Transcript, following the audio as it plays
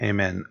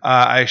Amen.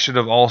 I should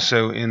have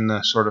also, in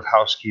the sort of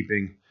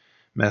housekeeping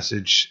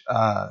message,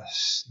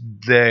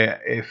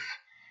 if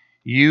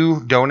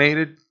you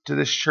donated to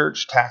this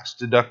church, tax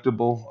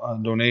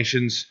deductible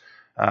donations,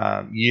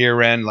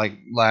 year end, like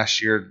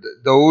last year,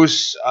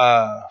 those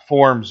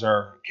forms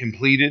are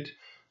completed.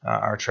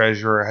 Our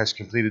treasurer has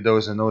completed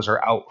those, and those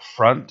are out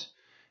front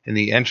in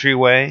the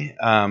entryway.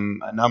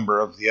 A number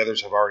of the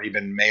others have already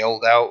been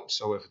mailed out.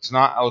 So if it's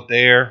not out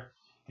there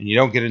and you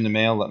don't get in the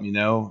mail, let me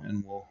know,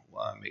 and we'll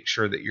make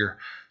sure that you're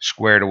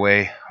squared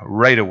away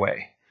right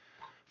away.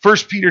 1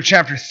 Peter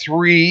chapter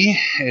 3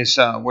 is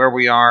where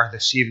we are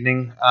this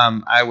evening.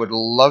 I would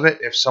love it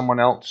if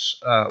someone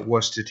else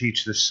was to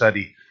teach this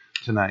study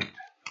tonight,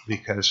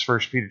 because 1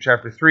 Peter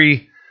chapter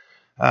 3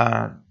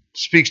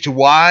 speaks to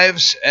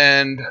wives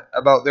and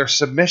about their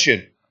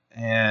submission.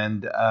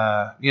 And,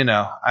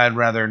 I'd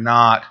rather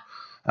not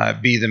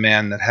be the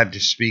man that had to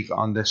speak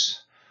on this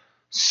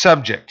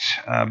subject.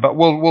 But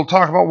we'll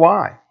talk about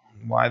why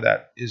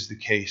that is the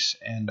case,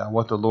 and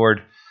what the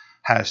Lord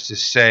has to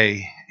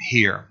say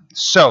here.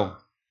 So,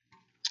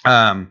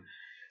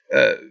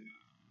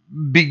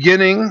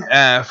 beginning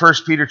 1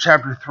 Peter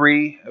chapter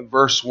 3,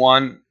 verse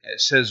 1, it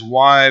says,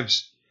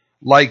 "Wives,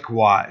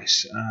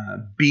 likewise,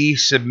 be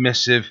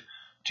submissive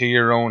to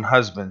your own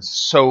husbands."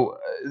 So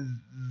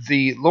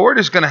the Lord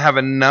is going to have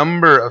a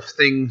number of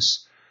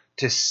things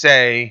to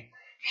say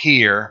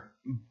here,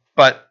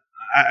 but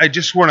I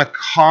just want to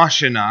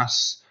caution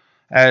us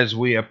as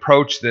we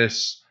approach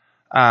this,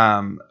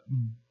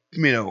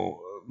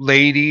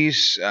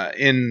 ladies,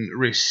 in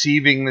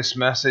receiving this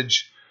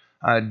message,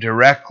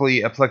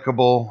 directly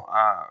applicable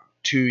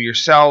to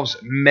yourselves,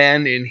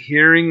 men in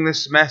hearing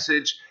this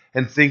message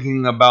and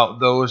thinking about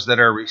those that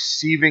are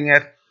receiving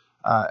it.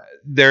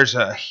 There's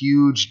a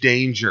huge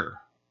danger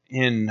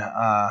in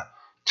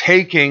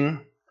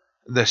taking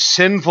the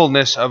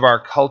sinfulness of our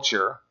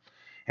culture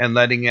and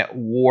letting it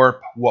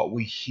warp what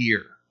we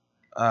hear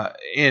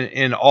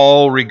in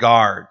all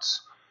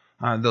regards.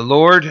 The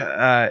Lord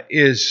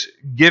is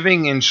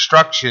giving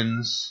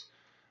instructions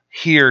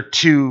here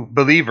to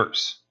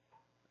believers.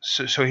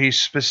 So he's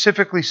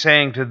specifically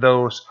saying to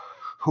those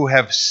who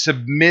have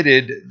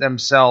submitted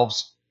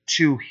themselves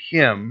to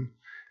him,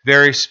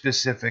 very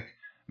specific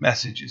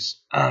messages.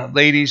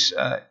 Ladies,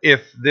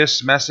 if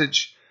this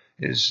message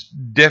is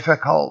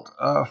difficult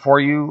for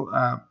you,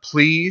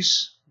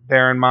 please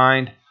bear in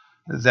mind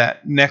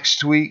that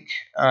next week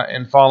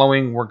and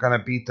following, we're going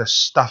to beat the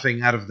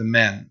stuffing out of the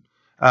men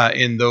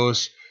in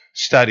those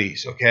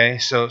studies, okay?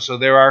 So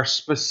there are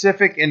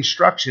specific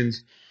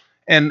instructions,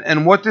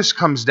 and what this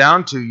comes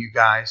down to, you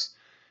guys,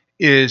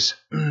 is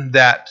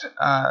that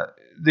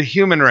the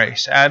human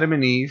race, Adam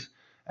and Eve,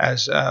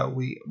 as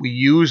we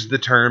use the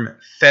term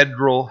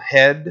federal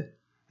head,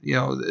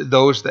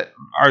 those that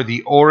are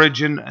the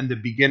origin and the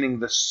beginning,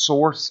 the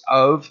source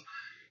of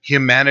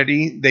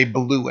humanity, they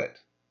blew it.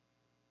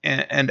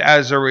 And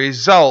as a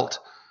result,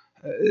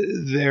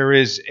 there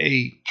is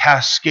a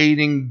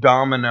cascading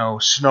domino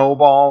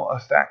snowball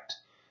effect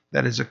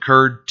that has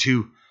occurred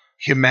to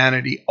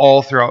humanity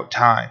all throughout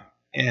time.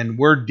 And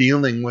we're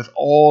dealing with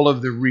all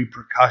of the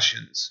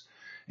repercussions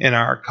in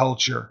our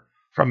culture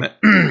from it.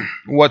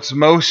 What's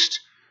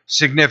most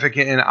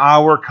significant in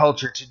our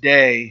culture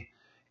today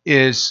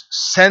is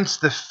since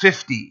the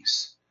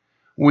 50s,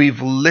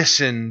 we've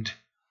listened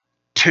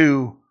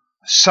to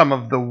some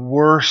of the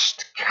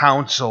worst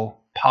counsel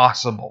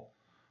possible.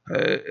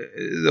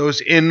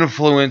 Those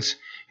influence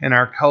in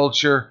our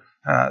culture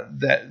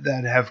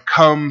that have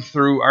come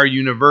through our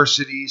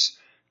universities,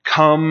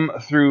 come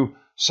through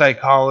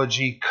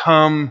psychology,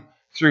 come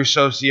through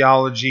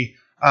sociology.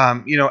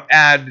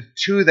 Add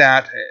to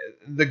that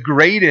the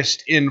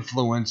greatest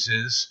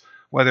influences,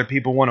 whether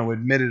people want to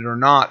admit it or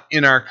not,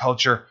 in our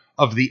culture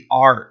of the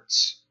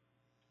arts.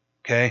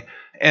 Okay,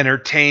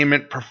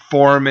 entertainment,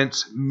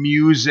 performance,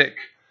 music.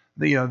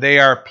 They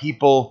are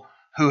people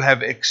who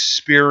have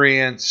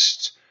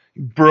experienced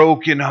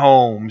broken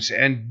homes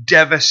and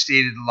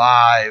devastated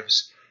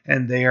lives,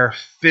 and they are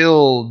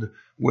filled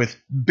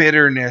with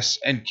bitterness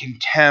and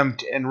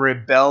contempt and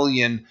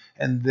rebellion,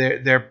 and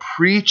they're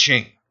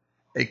preaching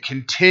a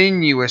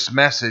continuous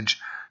message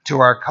to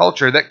our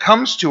culture that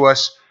comes to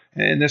us,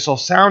 and this will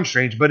sound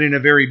strange, but in a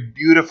very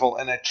beautiful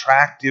and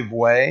attractive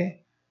way.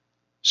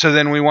 So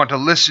then we want to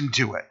listen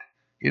to it,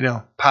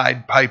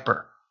 Pied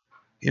Piper,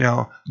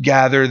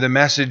 gather the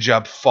message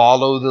up,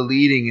 follow the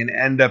leading, and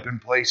end up in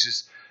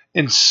places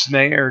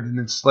ensnared and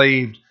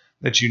enslaved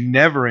that you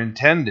never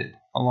intended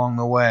along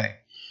the way.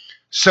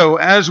 So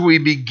as we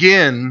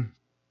begin,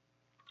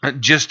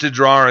 just to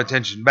draw our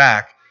attention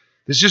back,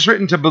 this is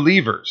written to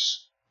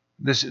believers.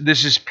 This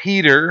is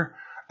Peter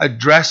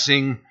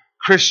addressing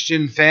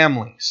Christian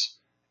families.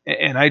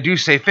 And I do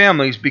say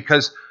families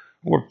because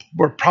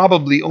we're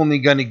probably only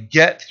going to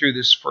get through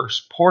this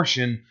first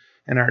portion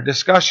in our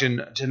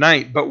discussion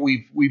tonight, but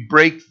we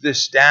break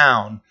this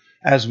down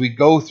as we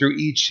go through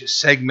each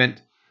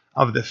segment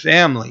of the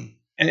family.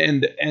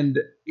 And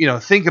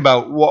think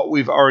about what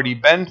we've already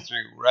been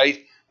through,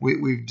 right?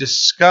 We've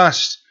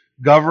discussed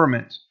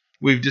government.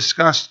 We've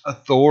discussed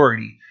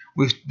authority.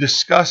 We've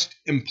discussed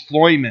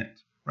employment,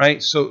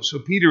 right? So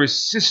Peter is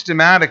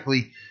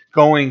systematically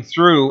going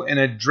through and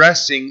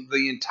addressing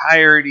the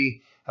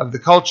entirety of the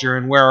culture.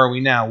 And where are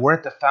we now? We're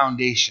at the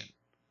foundation.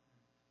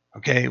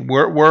 Okay,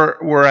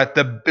 we're at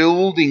the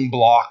building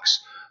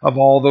blocks of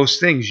all those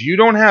things. You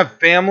don't have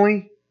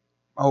family.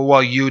 Oh,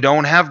 well, you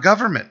don't have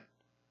government,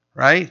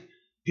 right?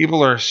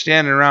 People are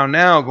standing around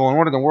now going,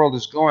 what in the world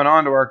is going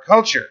on to our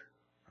culture?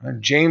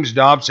 James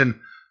Dobson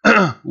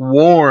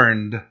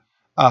warned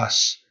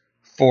us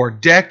for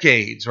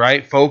decades,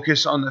 right?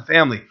 Focus on the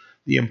family,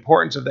 the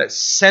importance of that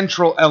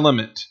central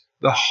element,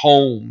 the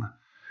home.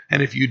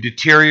 And if you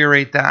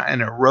deteriorate that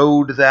and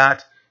erode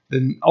that,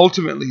 then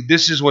ultimately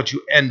this is what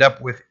you end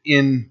up with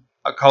in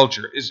a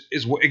culture, is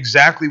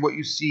exactly what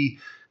you see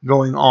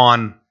going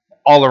on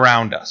all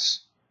around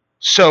us.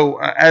 So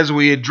as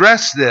we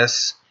address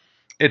this,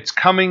 it's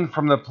coming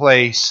from the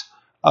place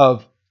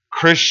of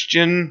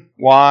Christian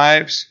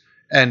wives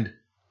and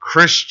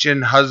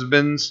Christian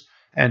husbands,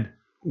 and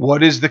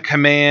what is the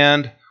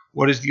command,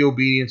 what is the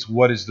obedience,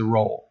 what is the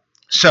role.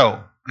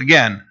 So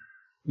again,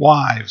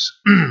 wives,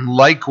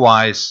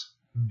 likewise,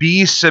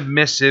 be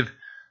submissive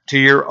to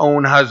your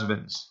own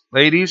husbands.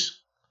 Ladies,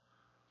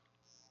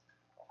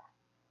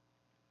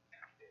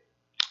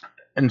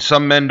 and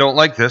some men don't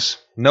like this,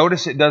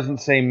 notice it doesn't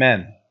say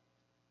men.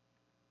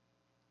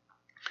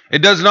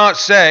 It does not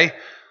say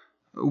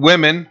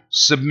women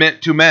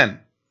submit to men.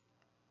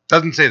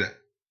 Doesn't say that.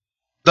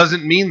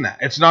 Doesn't mean that.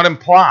 It's not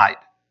implied.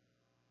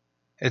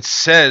 It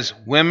says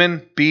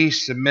women be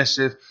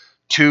submissive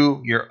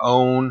to your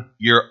own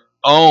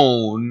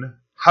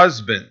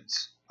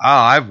husbands.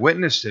 I've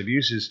witnessed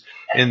abuses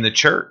in the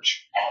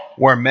church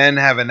where men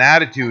have an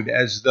attitude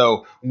as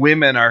though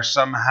women are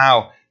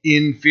somehow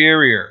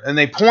inferior. And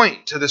they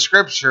point to the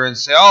scripture and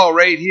say, oh,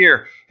 right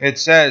here it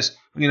says,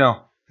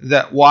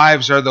 that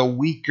wives are the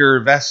weaker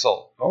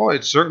vessel. Oh,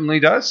 it certainly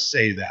does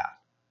say that.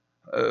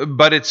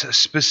 But it's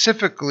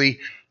specifically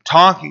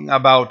talking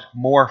about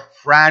more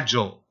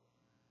fragile.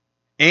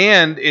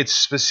 And it's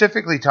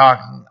specifically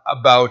talking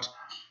about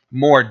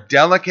more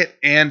delicate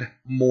and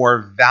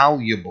more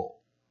valuable.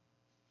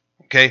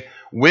 Okay?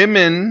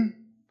 Women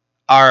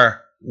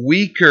are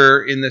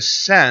weaker in the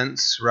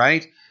sense,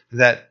 right,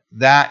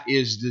 that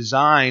is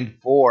designed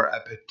for a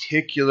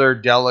particular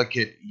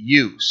delicate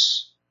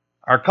use.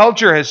 Our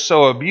culture has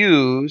so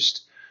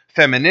abused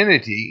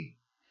femininity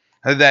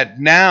that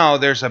now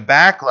there's a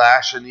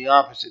backlash in the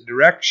opposite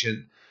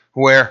direction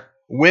where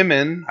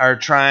women are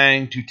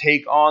trying to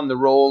take on the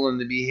role and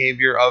the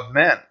behavior of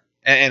men.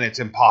 And it's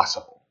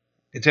impossible.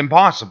 It's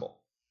impossible.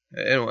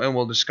 And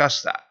we'll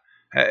discuss that.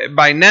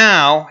 By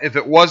now, if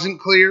it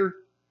wasn't clear,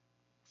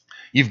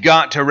 you've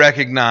got to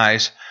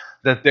recognize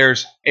that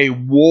there's a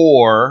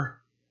war,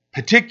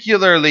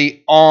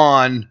 particularly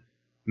on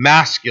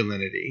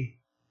masculinity,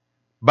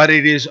 but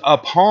it is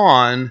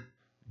upon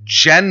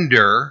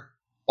gender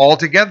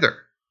altogether,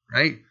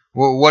 right?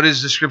 Well, what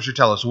does the scripture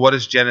tell us? What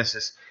does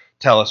Genesis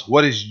tell us?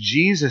 What does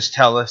Jesus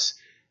tell us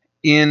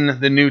in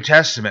the New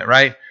Testament,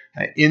 right?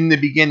 In the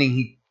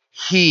beginning,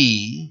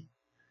 he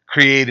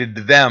created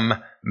them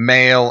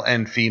male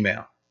and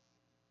female.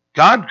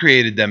 God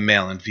created them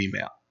male and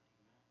female.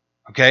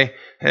 Okay?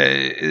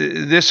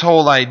 This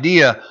whole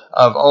idea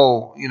of,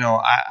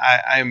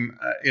 I'm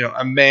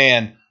a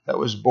man that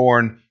was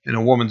born in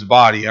a woman's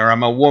body, or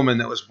I'm a woman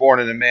that was born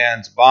in a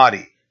man's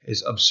body,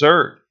 is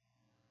absurd.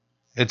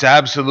 It's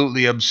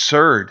absolutely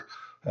absurd.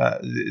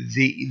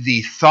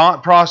 The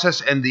thought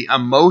process and the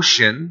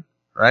emotion,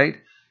 right,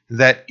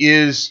 that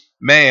is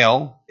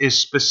male is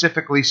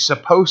specifically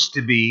supposed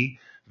to be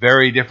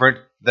very different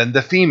than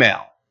the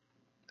female.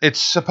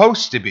 It's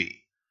supposed to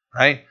be,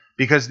 right?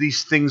 Because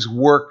these things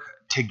work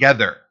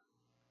together.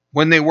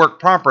 When they work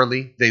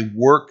properly, they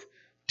work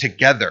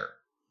together.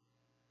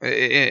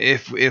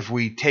 If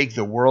we take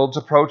the world's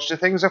approach to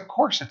things, of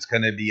course it's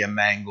going to be a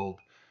mangled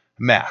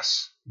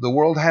mess. The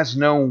world has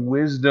no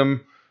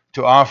wisdom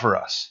to offer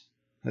us.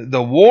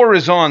 The war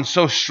is on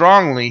so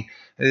strongly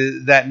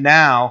that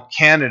now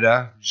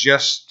Canada,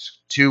 just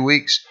 2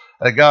 weeks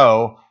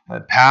ago,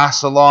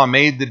 passed a law,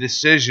 made the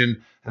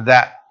decision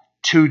that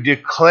to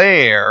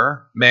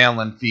declare male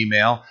and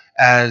female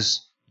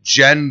as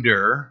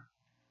gender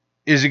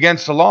is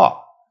against the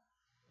law.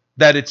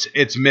 That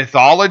it's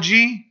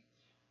mythology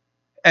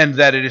and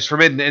that it is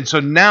forbidden. And so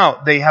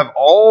now they have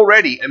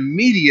already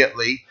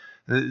immediately,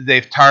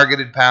 they've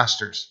targeted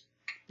pastors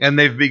and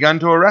they've begun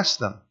to arrest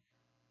them.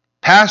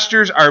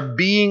 Pastors are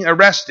being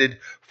arrested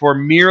for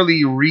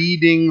merely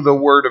reading the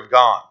Word of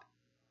God.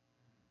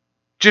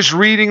 Just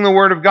reading the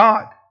Word of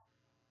God.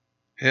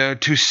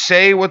 To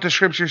say what the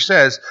Scripture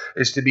says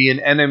is to be an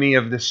enemy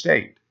of the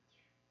state.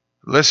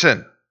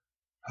 Listen,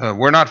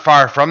 we're not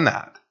far from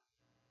that.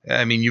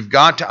 I mean, you've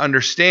got to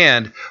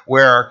understand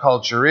where our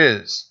culture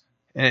is.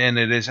 And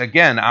it is,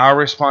 again, our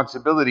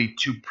responsibility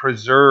to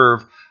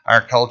preserve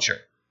our culture,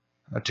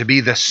 to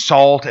be the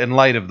salt and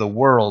light of the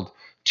world,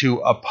 to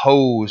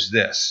oppose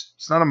this.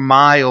 It's not a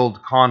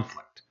mild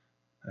conflict.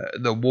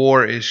 The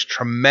war is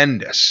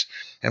tremendous.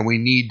 and we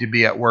need to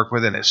be at work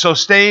within it. So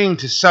staying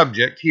to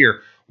subject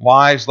here,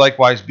 wives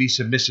likewise be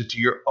submissive to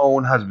your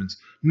own husbands,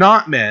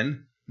 not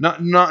men,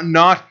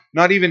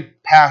 not even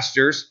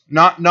pastors,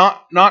 not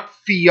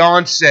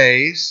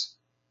fiancés,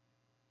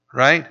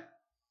 right?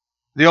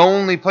 The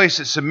only place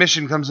that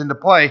submission comes into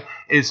play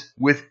is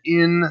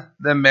within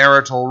the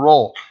marital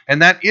role.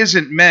 And that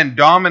isn't men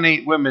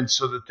dominate women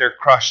so that they're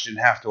crushed and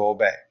have to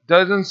obey. It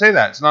doesn't say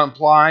that. It's not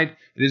implied.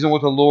 It isn't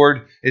what the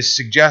Lord is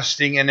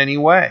suggesting in any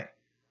way.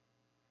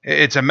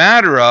 It's a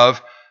matter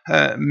of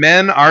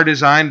men are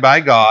designed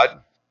by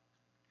God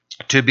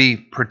to be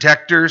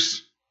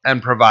protectors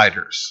and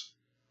providers.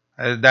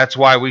 That's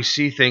why we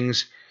see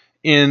things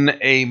in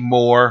a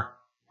more,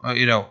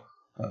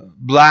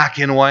 black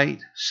and white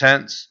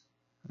sense.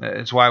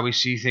 It's why we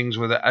see things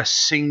with a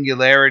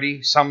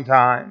singularity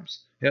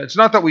sometimes. It's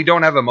not that we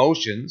don't have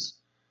emotions,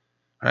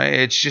 right?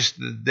 It's just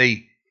that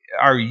they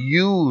are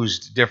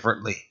used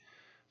differently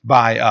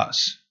by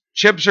us.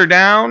 Chips are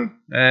down,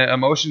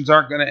 emotions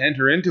aren't going to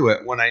enter into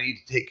it when I need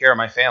to take care of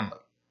my family.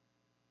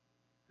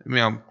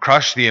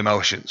 Crush the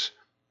emotions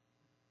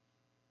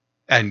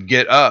and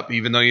get up,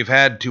 even though you've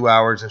had 2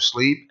 hours of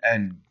sleep,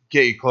 and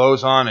get your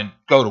clothes on and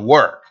go to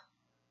work,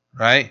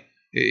 right?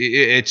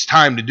 It's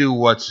time to do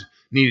what's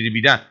needed to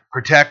be done.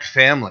 Protect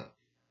family.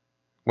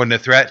 When the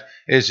threat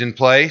is in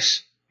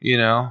place,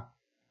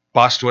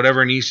 bust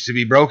whatever needs to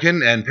be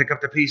broken and pick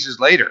up the pieces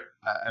later.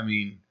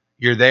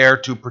 You're there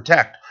to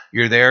protect.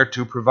 You're there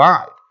to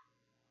provide.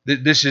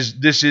 This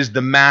is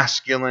the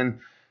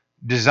masculine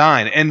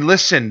design. And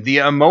listen, the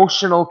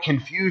emotional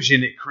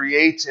confusion it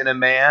creates in a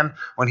man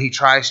when he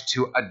tries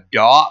to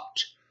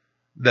adopt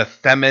the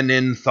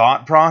feminine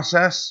thought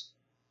process.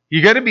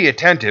 You got to be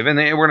attentive, and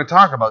we're going to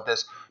talk about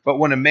this. But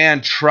when a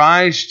man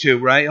tries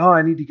to,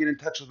 I need to get in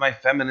touch with my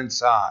feminine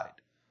side.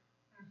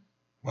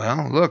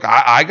 Well, look,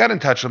 I got in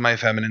touch with my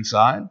feminine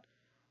side,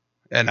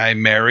 and I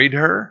married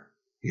her,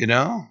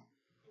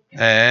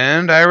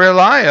 and I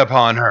rely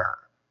upon her.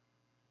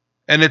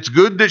 And it's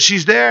good that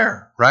she's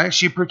there, right?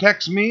 She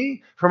protects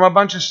me from a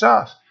bunch of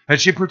stuff,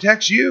 and she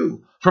protects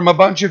you from a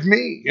bunch of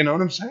me. You know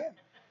what I'm saying?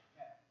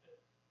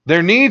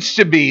 There needs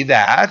to be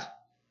that,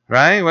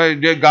 right?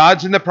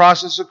 God's in the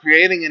process of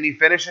creating, and he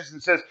finishes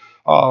and says,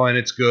 oh, and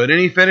it's good. And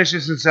he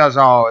finishes and says,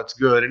 oh, it's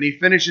good. And he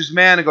finishes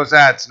man and goes,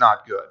 that's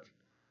not good.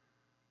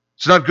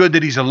 It's not good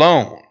that he's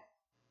alone.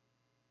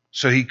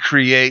 So he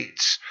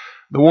creates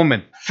the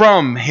woman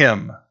from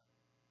him.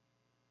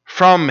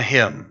 From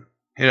him.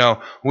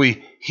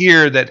 We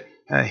hear that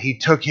he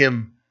took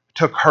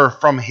her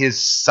from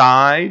his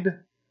side.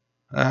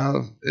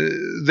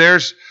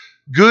 There's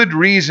good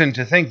reason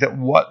to think that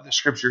what the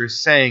scripture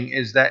is saying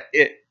is that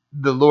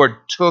the Lord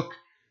took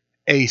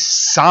a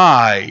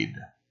side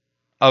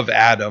of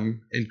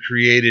Adam and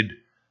created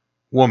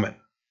woman.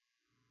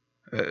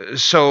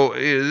 So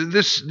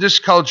this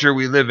culture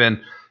we live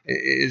in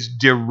is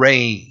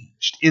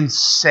deranged,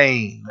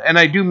 insane, and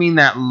I do mean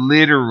that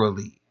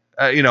literally.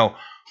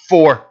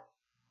 For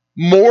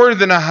more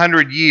than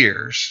 100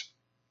 years,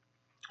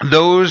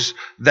 those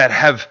that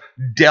have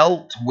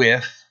dealt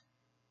with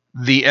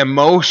the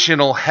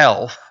emotional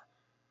health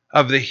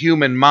of the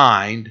human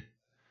mind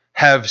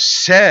have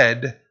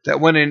said that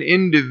when an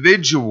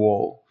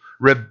individual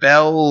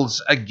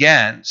rebels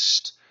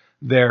against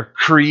their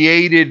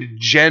created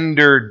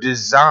gender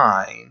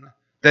design,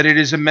 that it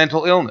is a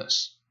mental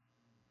illness,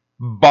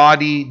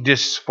 body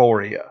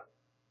dysphoria,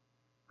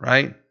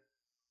 right?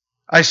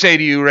 I say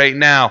to you right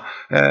now,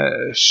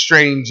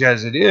 strange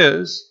as it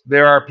is,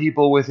 there are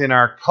people within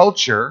our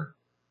culture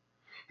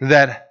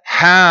that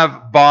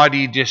have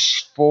body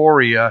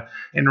dysphoria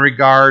in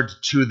regard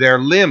to their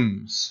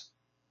limbs.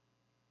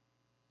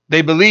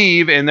 They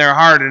believe in their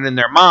heart and in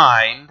their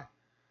mind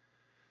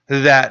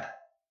that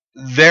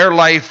their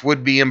life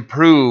would be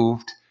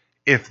improved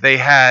if they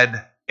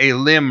had a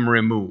limb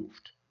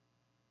removed.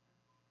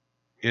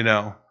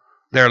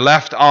 Their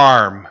left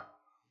arm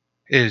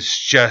is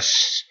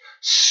just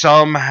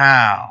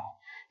somehow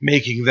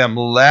making them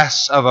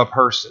less of a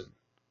person.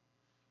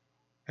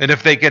 And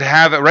if they could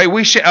have it, right,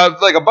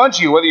 like a bunch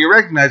of you, whether you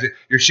recognize it,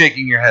 you're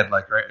shaking your head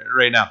like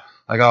right now.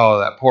 Like,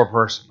 oh, that poor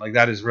person. Like,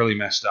 that is really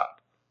messed up.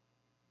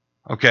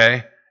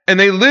 Okay? And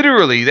they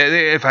literally,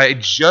 if I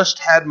just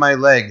had my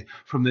leg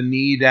from the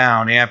knee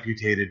down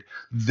amputated,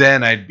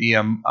 then I'd be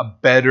a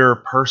better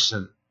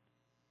person.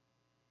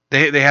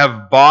 They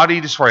have body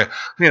dysphoria.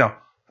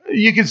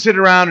 You can sit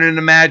around and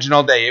imagine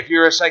all day. If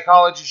you're a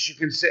psychologist, you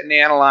can sit and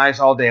analyze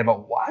all day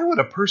about why would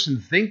a person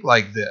think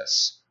like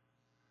this?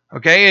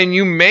 Okay, and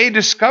you may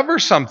discover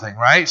something,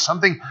 right?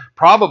 Something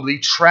probably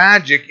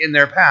tragic in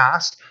their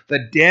past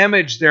that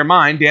damaged their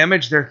mind,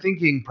 damaged their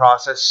thinking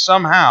process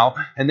somehow,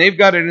 and they've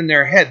got it in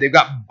their head. They've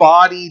got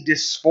body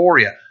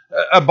dysphoria.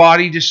 A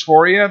body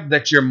dysphoria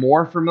that you're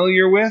more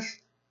familiar with,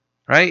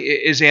 right,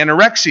 is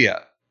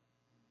anorexia,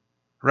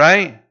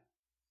 right?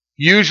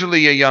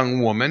 Usually a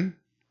young woman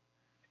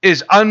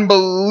is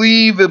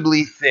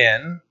unbelievably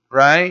thin,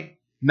 right?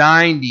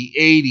 90,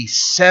 80,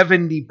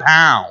 70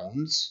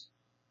 pounds.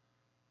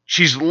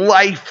 She's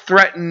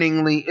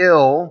life-threateningly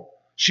ill.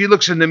 She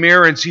looks in the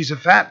mirror and sees a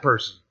fat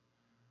person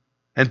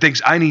and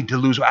thinks, I need to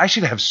lose weight. I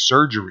should have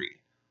surgery.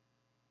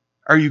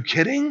 Are you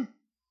kidding?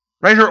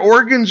 Right? Her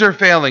organs are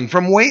failing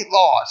from weight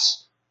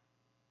loss.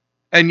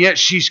 And yet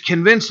she's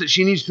convinced that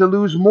she needs to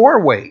lose more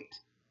weight.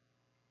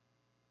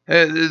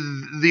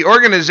 The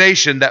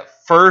organization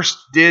that first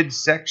did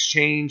sex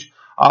change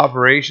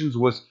operations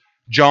was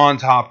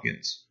Johns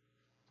Hopkins.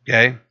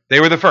 Okay? They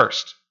were the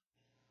first.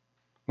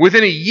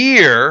 Within a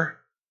year,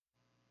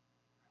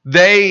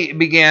 they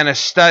began a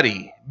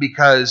study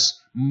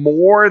because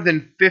more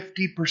than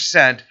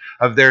 50%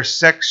 of their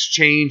sex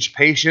change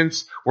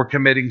patients were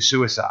committing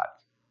suicide.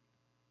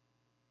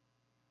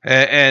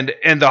 And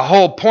the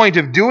whole point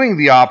of doing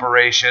the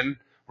operation,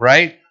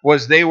 right,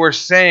 was they were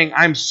saying,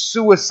 I'm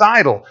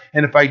suicidal,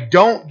 and if I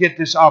don't get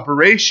this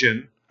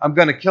operation, I'm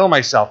going to kill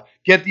myself.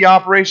 Get the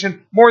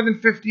operation, more than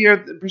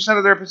 50%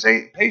 of their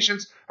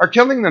patients are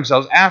killing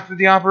themselves after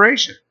the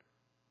operation.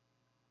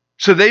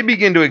 So they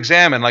begin to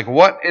examine, like,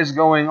 what is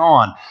going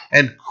on?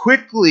 And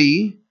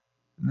quickly,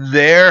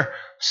 their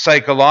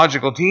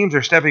psychological teams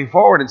are stepping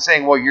forward and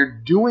saying, well, you're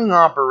doing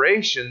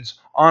operations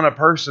on a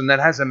person that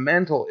has a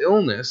mental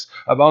illness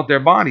about their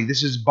body.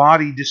 This is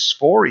body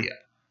dysphoria.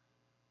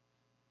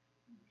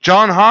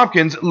 Johns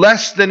Hopkins,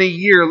 less than a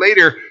year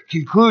later,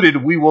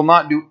 concluded we will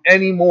not do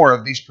any more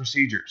of these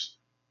procedures.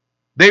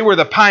 They were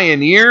the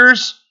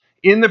pioneers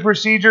in the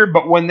procedure,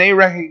 but when they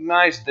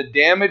recognized the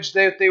damage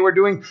that they were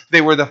doing,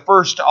 they were the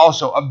first to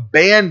also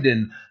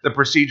abandon the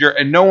procedure,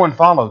 and no one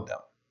followed them.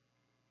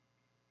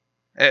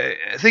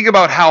 Think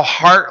about how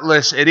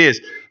heartless it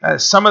is.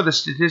 Some of the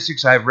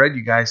statistics I've read,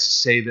 you guys,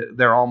 say that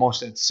they're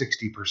almost at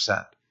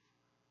 60%.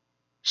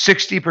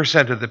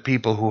 60% of the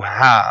people who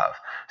have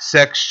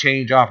sex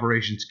change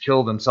operations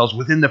kill themselves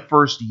within the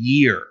first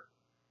year.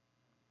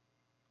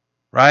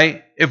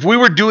 Right? If we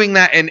were doing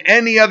that in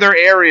any other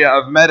area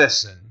of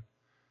medicine,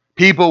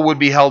 people would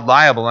be held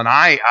liable. And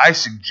I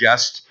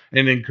suggest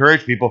and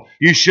encourage people,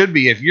 you should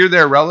be. If you're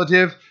their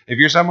relative, if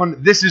you're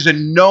someone, this is a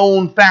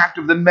known fact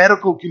of the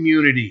medical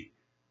community.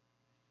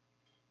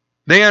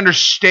 They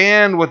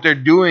understand what they're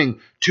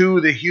doing to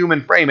the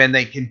human frame, and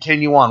they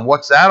continue on.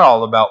 What's that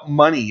all about?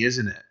 Money,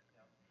 isn't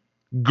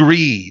it?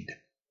 Greed.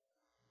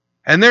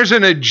 And there's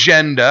an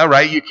agenda,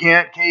 right? You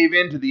can't cave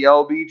into the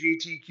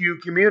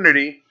LGBTQ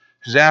community,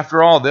 because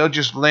after all, they'll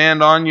just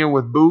land on you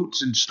with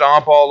boots and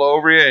stomp all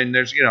over you, and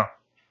there's,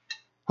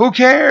 who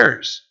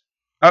cares?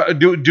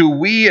 Do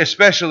we,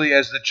 especially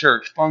as the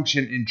church,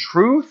 function in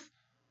truth?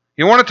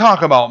 You want to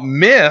talk about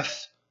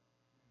myth?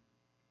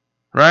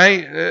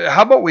 Right?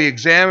 How about we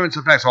examine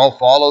some facts? I'll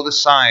follow the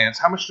science.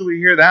 How much do we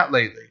hear that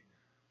lately?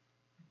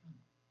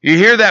 You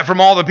hear that from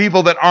all the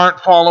people that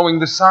aren't following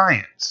the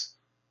science.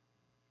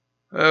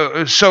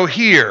 So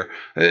here,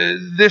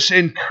 this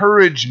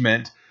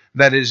encouragement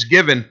that is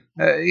given,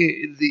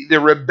 the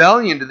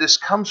rebellion to this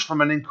comes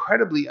from an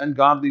incredibly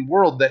ungodly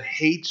world that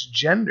hates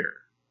gender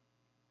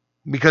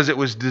because it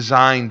was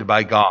designed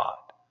by God.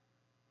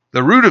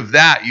 The root of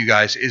that, you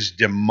guys, is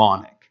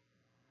demonic.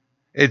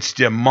 It's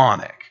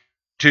demonic.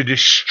 To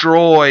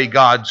destroy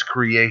God's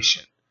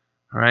creation,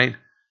 right?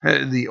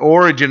 The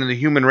origin of the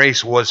human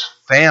race was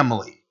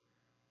family.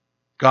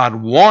 God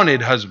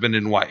wanted husband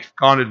and wife.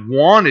 God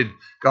wanted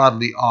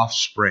godly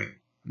offspring.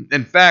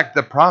 In fact,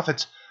 the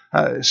prophets,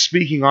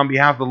 speaking on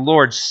behalf of the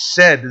Lord,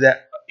 said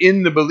that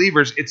in the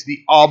believers, it's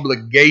the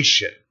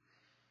obligation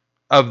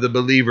of the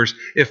believers,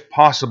 if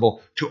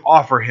possible, to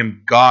offer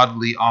him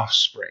godly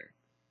offspring.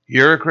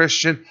 You're a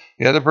Christian,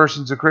 the other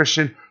person's a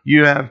Christian,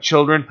 you have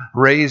children,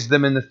 raise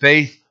them in the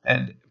faith,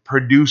 and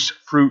produce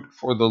fruit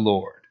for the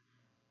Lord.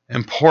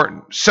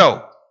 Important.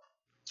 So,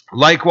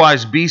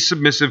 likewise, be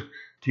submissive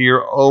to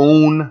your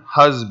own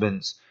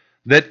husbands,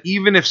 that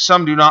even if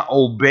some do not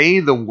obey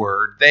the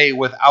word, they,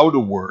 without a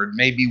word,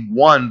 may be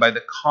won by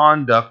the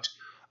conduct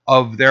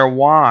of their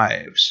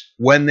wives,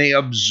 when they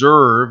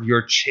observe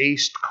your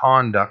chaste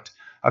conduct,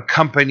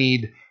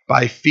 accompanied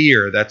by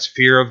fear. That's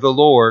fear of the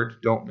Lord.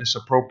 Don't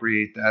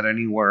misappropriate that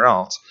anywhere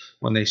else.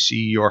 When they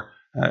see your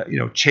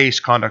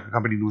chaste conduct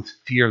accompanied with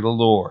fear of the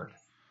Lord.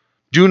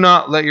 Do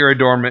not let your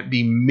adornment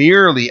be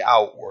merely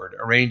outward,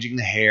 arranging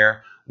the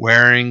hair,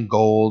 wearing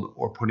gold,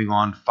 or putting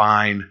on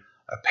fine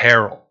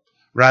apparel.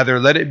 Rather,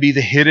 let it be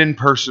the hidden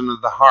person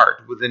of the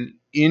heart, with an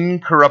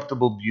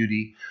incorruptible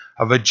beauty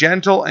of a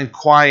gentle and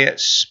quiet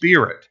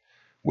spirit,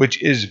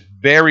 which is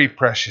very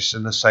precious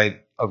in the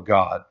sight of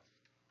God.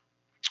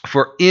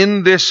 For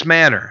in this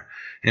manner,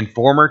 in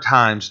former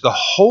times, the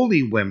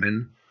holy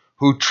women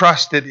who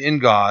trusted in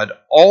God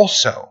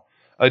also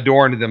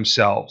adorned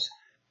themselves,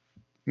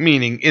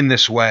 meaning in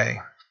this way,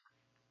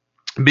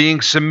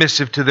 being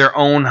submissive to their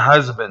own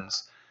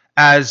husbands,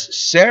 as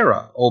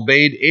Sarah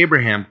obeyed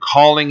Abraham,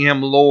 calling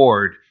him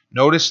Lord.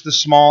 Notice the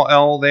small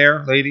L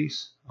there,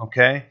 ladies,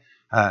 okay?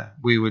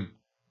 We would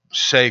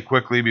say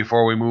quickly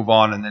before we move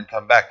on and then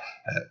come back,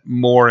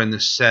 more in the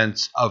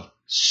sense of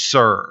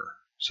sir,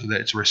 so that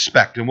it's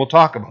respect. And we'll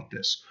talk about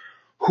this.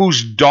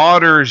 Whose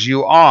daughters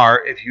you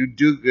are if you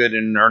do good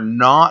and are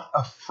not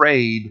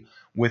afraid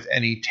with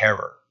any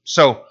terror.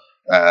 So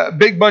a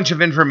big bunch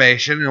of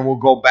information, and we'll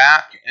go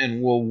back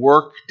and we'll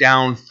work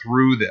down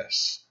through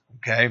this.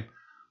 Okay?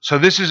 So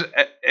this is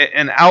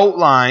an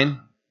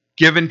outline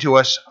given to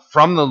us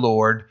from the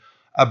Lord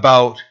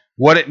about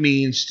what it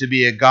means to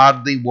be a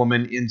godly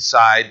woman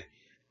inside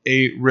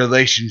a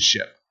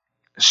relationship.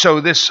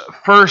 So this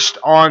first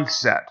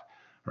onset,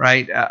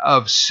 right,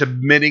 of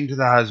submitting to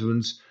the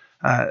husbands,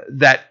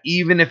 that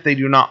even if they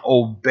do not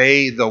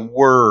obey the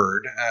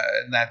word,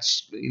 and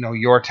that's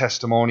your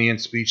testimony and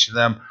speech to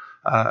them,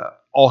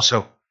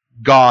 also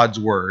God's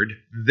word,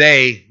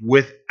 they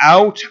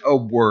without a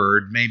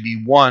word may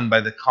be won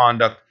by the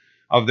conduct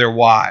of their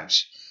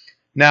wives.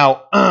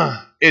 Now,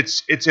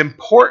 it's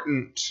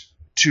important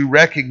to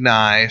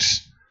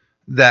recognize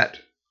that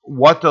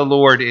what the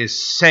Lord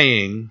is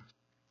saying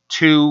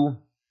to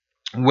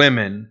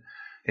women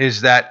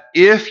is that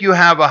if you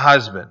have a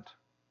husband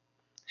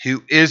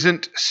who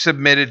isn't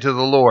submitted to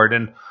the Lord,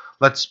 and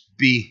let's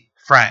be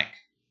frank,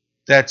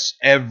 that's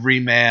every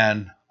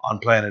man on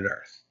planet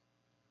Earth.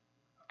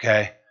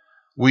 Okay?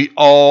 We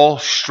all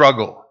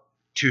struggle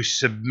to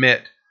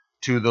submit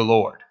to the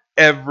Lord.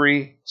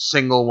 Every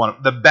single one.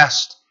 The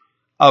best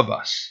of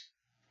us.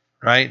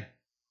 Right?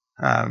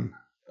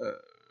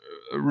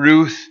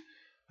 Ruth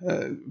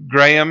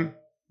Graham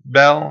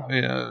Bell,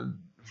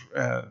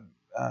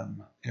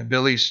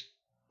 Billy's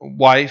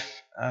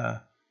wife,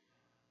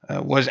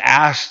 was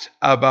asked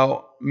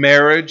about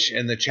marriage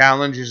and the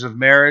challenges of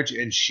marriage,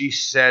 and she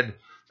said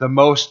the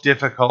most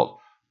difficult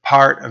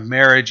part of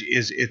marriage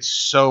is it's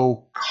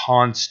so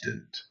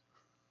constant.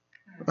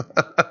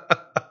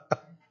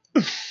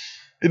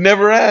 It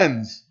never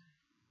ends.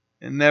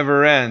 It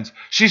never ends.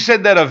 She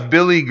said that of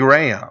Billy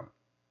Graham.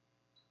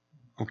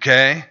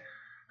 Okay?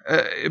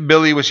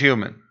 Billy was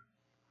human.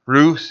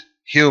 Ruth,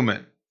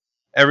 human.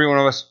 Every one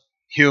of us,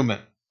 human.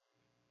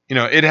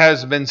 It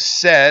has been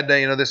said,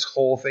 this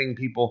whole thing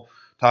people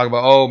talk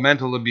about,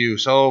 mental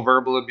abuse,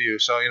 verbal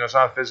abuse, it's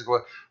not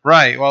physical.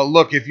 Right. Well,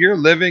 look, if you're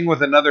living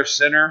with another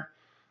sinner,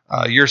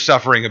 you're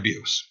suffering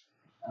abuse.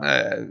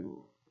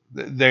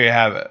 There you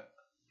have it.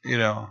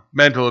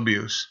 Mental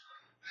abuse,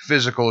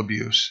 physical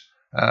abuse.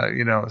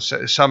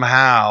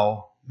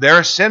 Somehow they're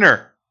a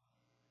sinner.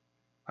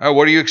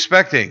 What are you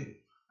expecting?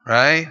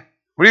 Right?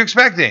 What are you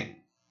expecting?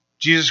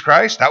 Jesus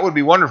Christ? That would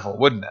be wonderful,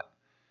 wouldn't it?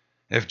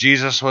 If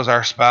Jesus was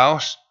our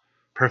spouse,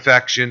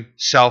 perfection,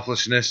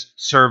 selflessness,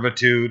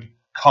 servitude,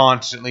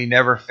 constantly,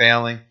 never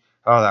failing.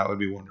 Oh, that would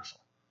be wonderful.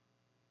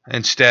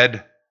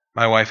 Instead,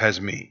 my wife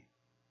has me.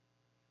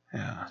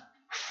 Yeah.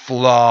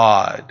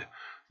 Flawed,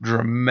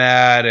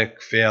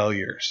 dramatic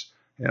failures.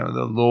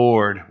 The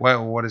Lord,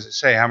 what does it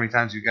say? How many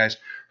times have you guys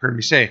heard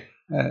me say,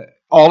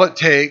 all it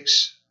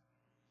takes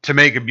to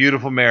make a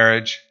beautiful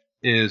marriage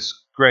is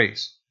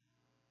grace.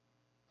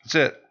 That's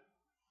it.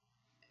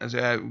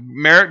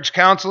 Marriage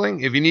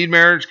counseling, if you need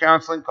marriage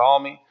counseling, call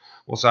me.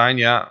 We'll sign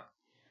you up.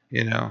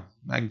 I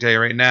can tell you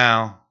right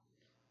now,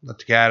 let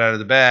the cat out of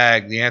the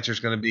bag. The answer is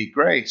going to be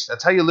grace.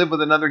 That's how you live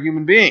with another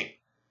human being.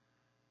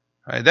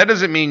 Right? That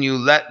doesn't mean you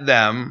let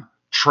them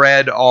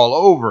tread all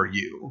over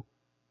you.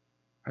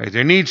 Right?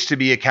 There needs to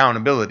be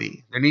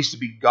accountability. There needs to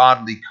be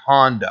godly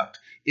conduct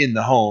in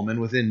the home and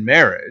within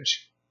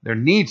marriage. There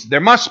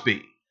must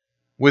be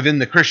within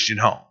the Christian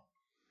home.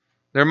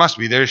 There must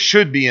be. There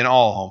should be in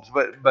all homes,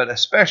 but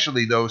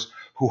especially those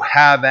who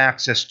have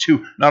access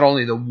to not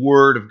only the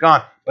Word of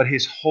God, but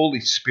His Holy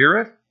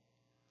Spirit.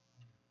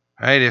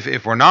 Right?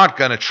 If we're not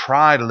going to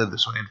try to live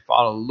this way and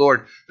follow the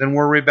Lord, then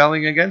we're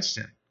rebelling against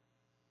Him.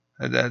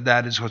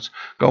 That is what's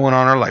going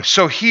on in our life.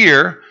 So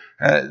here,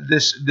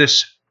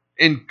 this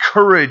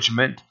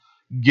encouragement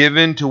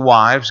given to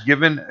wives,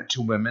 given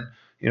to women,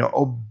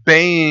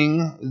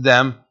 obeying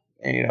them,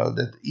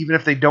 that even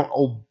if they don't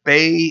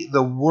obey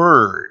the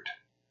Word.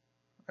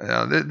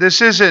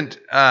 This isn't,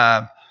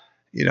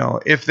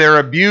 if they're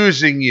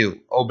abusing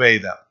you, obey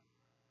them,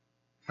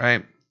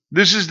 right?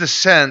 This is the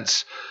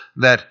sense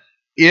that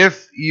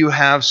if you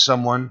have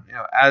someone,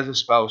 as a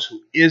spouse who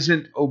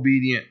isn't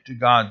obedient to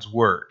God's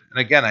word, and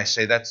again, I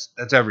say that's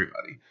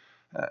everybody,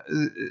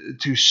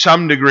 to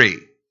some degree,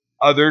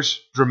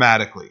 others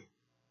dramatically,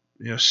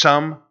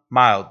 some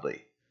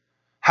mildly.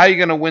 How are you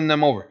going to win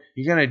them over?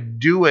 You're going to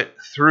do it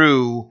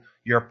through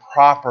your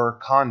proper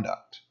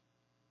conduct.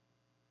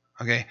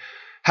 Okay?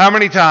 How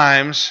many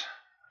times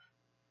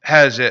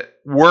has it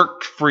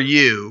worked for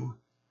you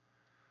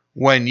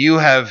when you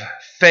have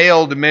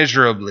failed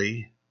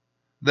miserably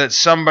that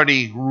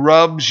somebody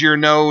rubs your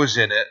nose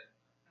in it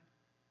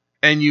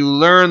and you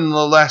learn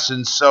the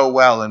lesson so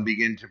well and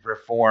begin to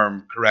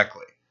perform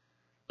correctly?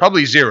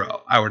 Probably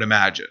zero, I would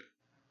imagine.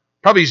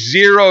 Probably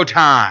 0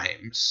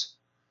 times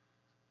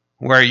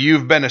where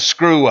you've been a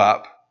screw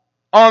up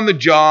on the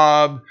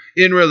job,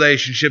 in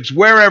relationships,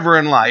 wherever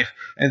in life,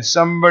 and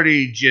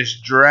somebody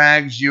just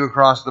drags you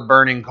across the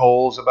burning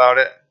coals about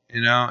it,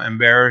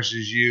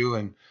 embarrasses you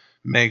and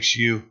makes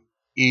you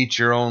eat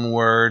your own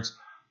words.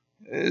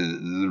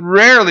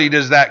 Rarely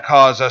does that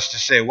cause us to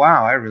say,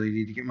 wow, I really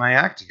need to get my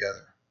act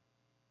together.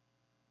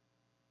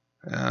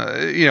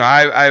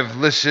 I've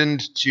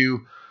listened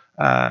to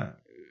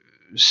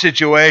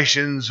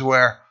situations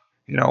where,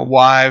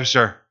 wives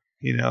are,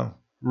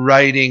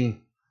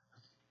 writing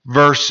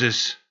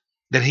verses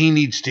that he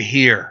needs to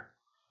hear,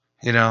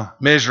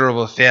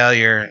 miserable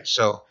failure.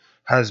 So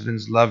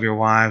husbands, love your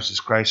wives as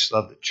Christ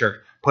loved the church.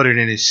 Put it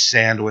in his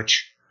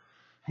sandwich,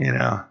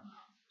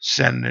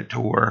 send it to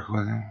work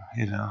with him,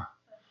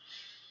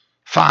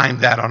 find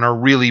that on a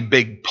really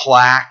big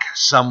plaque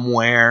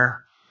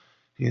somewhere,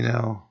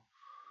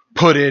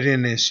 put it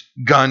in his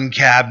gun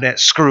cabinet,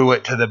 screw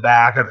it to the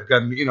back of the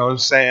gun, what I'm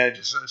saying?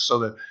 Just so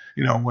that,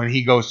 when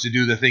he goes to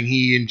do the thing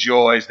he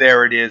enjoys,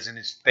 there it is in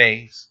his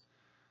face.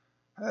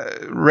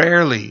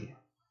 Rarely,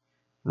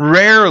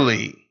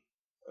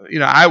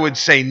 I would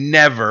say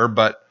never,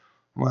 but,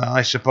 well,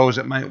 I suppose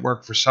it might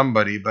work for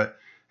somebody, but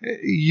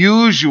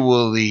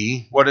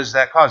usually, what does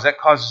that cause? That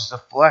causes the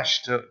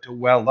flesh to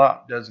well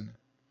up, doesn't it?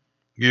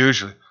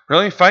 Usually.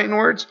 Really? Fighting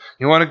words?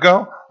 You want to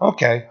go?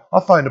 Okay,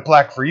 I'll find a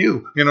plaque for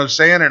you. You know what I'm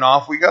saying? And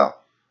off we go.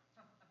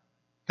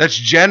 That's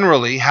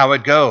generally how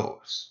it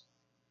goes.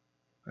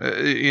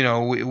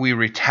 We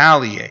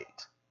retaliate.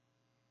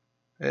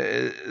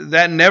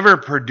 That never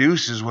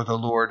produces what the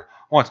Lord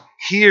wants.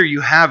 Here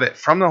you have it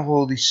from the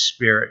Holy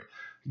Spirit,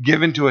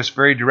 given to us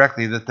very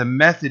directly, that the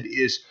method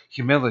is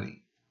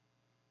humility.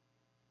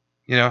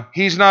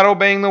 He's not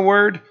obeying the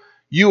word.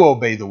 You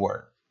obey the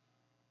word.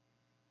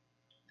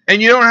 And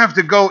you don't have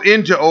to go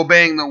into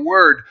obeying the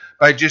word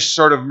by just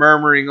sort of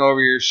murmuring over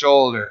your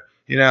shoulder.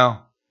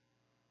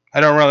 I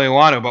don't really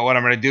want to, but what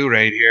I'm going to do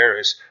right here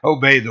is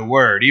obey the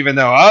word, even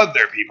though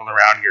other people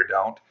around here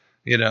don't,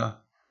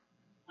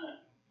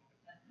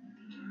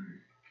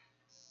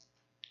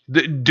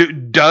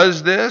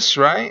 Does this,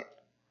 right?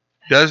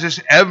 Does this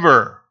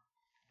ever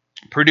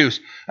produce?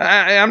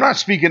 I'm not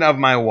speaking of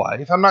my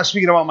wife. I'm not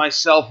speaking about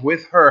myself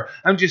with her.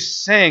 I'm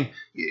just saying,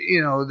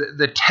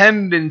 the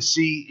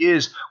tendency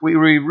is we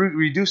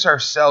reduce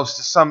ourselves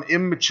to some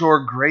immature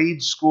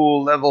grade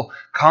school level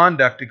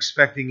conduct,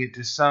 expecting it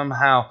to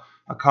somehow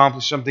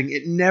accomplish something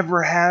it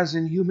never has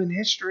in human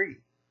history.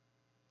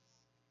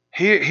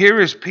 Here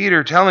is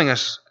Peter telling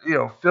us,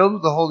 filled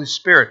with the Holy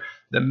Spirit,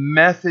 the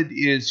method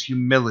is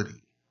humility.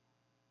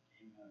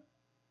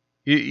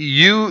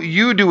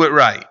 You do it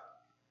right.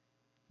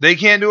 They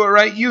can't do it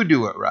right. You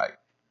do it right.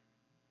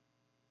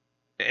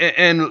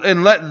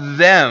 And let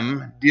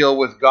them deal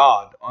with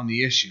God on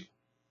the issue.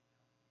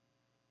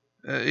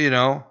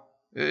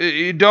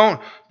 You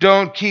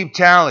don't keep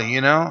tally.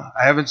 I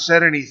haven't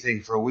said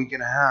anything for a week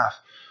and a half,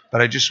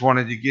 but I just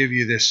wanted to give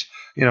you this,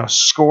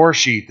 score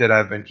sheet that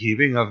I've been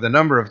keeping of the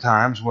number of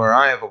times where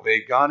I have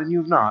obeyed God and you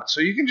have not. So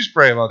you can just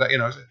pray about that.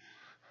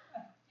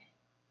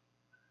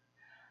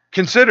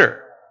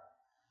 Consider.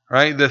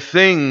 Right? The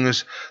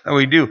things that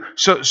we do.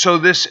 So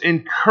this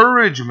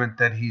encouragement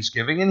that he's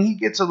giving, and he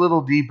gets a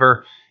little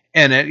deeper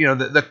in it,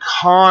 the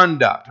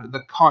conduct,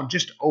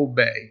 just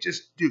obey.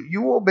 Just do.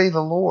 You obey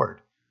the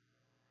Lord.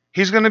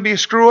 He's going to be a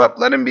screw up.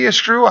 Let him be a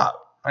screw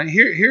up. Right?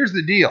 Here's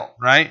the deal,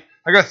 right?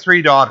 I got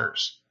 3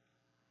 daughters.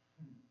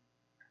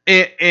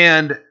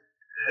 And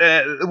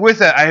with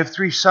that, I have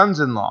 3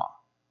 sons-in-law.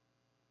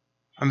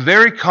 I'm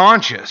very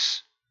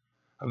conscious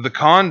of the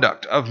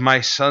conduct of my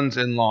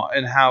sons-in-law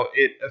and how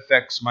it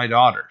affects my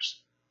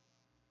daughters.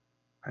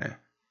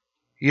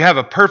 You have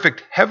a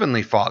perfect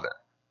heavenly Father.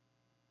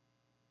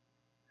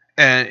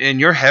 And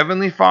your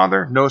heavenly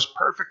Father knows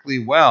perfectly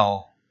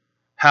well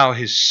how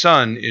his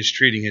son is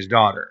treating his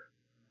daughter.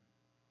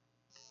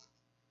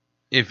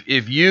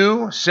 If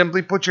you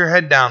simply put your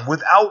head down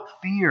without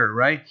fear,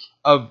 right,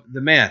 of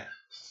the man,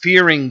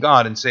 fearing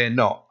God and saying,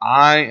 no,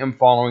 I am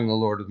following the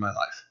Lord with my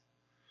life.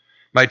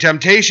 My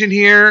temptation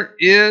here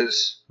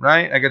is,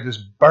 right, I get this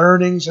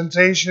burning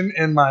sensation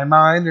in my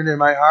mind and in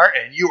my heart,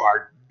 and you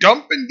are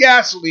dumping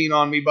gasoline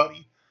on me,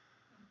 buddy.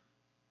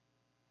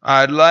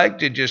 I'd like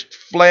to just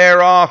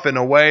flare off in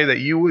a way that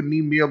you wouldn't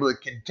even be able to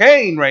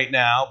contain right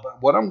now, but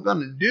what I'm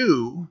going to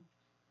do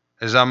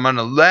is I'm going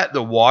to let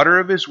the water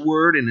of his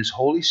word and his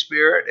Holy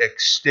Spirit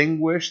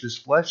extinguish this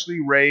fleshly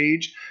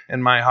rage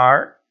in my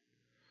heart,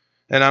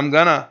 and I'm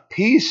going to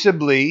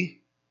peaceably,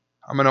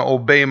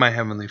 obey my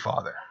heavenly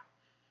Father.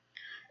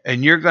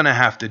 And you're going to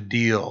have to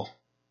deal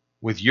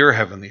with your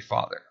heavenly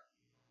Father.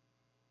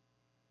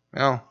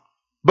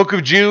 Book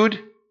of Jude,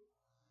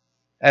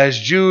 as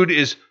Jude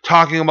is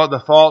talking about the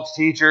false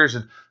teachers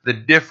and the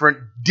different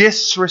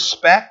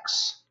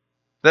disrespects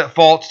that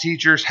false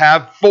teachers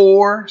have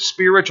for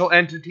spiritual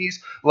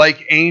entities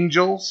like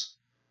angels,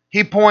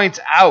 he points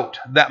out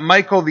that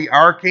Michael the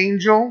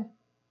archangel,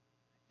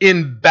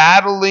 in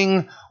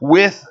battling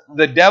with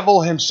the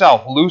devil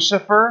himself,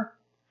 Lucifer,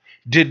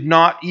 did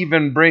not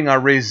even bring a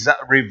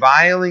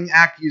reviling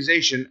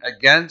accusation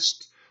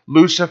against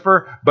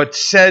Lucifer, but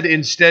said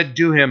instead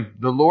to him,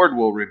 the Lord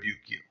will rebuke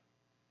you.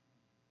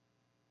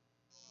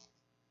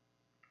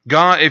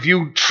 God, if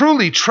you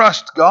truly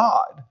trust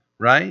God,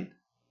 right?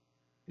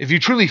 If you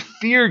truly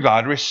fear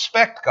God,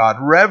 respect God,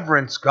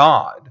 reverence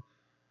God,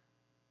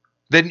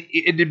 then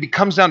it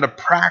comes down to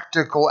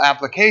practical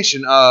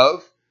application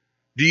of,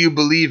 do you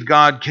believe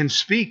God can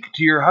speak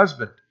to your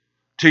husband,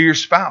 to your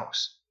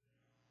spouse?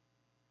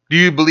 Do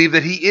you believe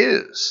that he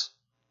is?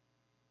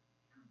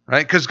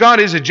 Right? Because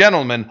God is a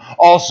gentleman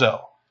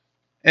also.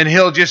 And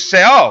he'll just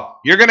say, oh,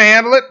 you're going to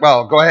handle it?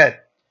 Well, go ahead.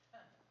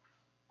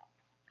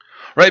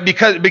 Right?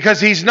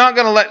 Because he's not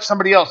going to let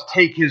somebody else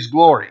take his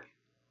glory.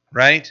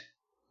 Right?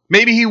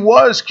 Maybe he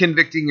was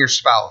convicting your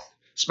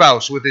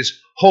spouse with his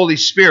Holy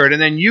Spirit,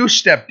 and then you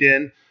stepped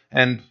in,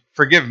 and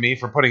forgive me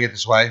for putting it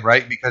this way,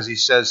 right? Because he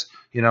says,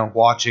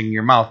 watching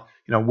your mouth,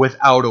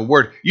 without a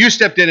word. You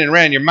stepped in and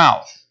ran your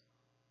mouth.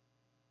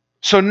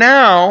 So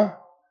now,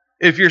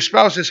 if your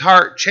spouse's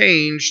heart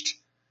changed,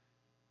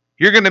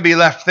 you're going to be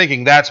left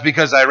thinking, that's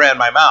because I ran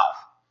my mouth.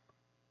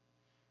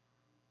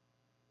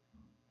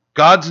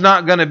 God's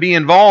not going to be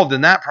involved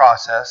in that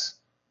process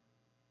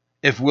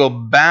if we'll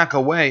back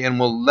away and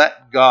we'll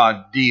let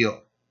God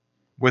deal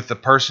with the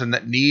person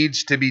that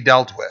needs to be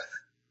dealt with.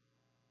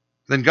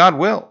 Then God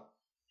will.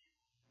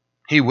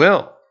 He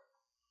will.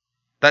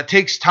 That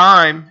takes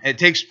time. It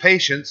takes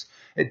patience.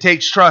 It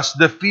takes trust.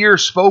 The fear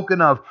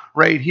spoken of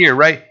right here,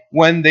 right?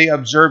 When they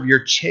observe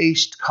your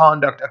chaste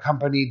conduct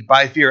accompanied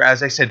by fear.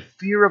 As I said,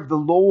 fear of the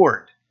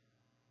Lord.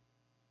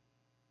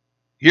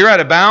 You're out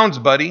of bounds,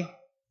 buddy.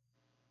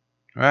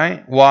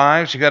 Right?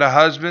 Wives, you got a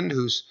husband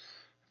who's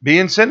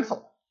being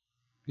sinful.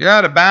 You're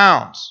out of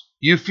bounds.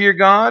 You fear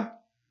God?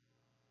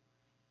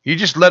 You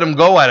just let him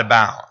go out of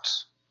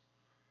bounds.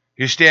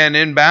 You stand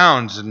in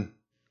bounds and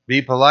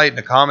be polite and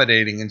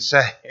accommodating and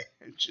say,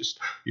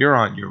 you're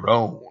on your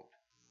own.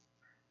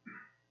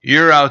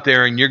 You're out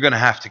there and you're going to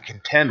have to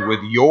contend with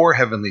your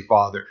Heavenly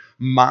Father,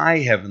 my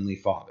Heavenly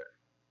Father.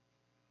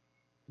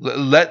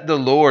 Let the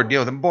Lord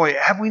deal with them. Boy,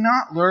 have we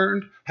not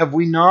learned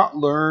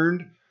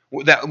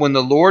that when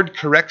the Lord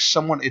corrects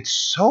someone, it's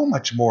so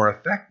much more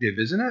effective,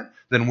 isn't it,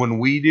 than when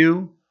we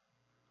do?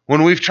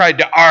 When we've tried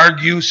to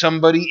argue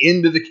somebody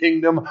into the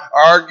kingdom,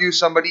 argue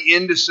somebody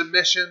into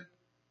submission.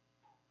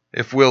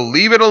 If we'll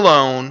leave it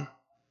alone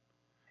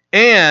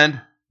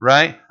and,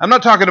 right, I'm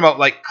not talking about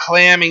like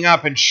clamming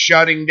up and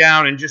shutting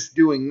down and just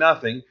doing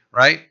nothing,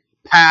 right?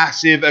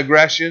 Passive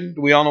aggression.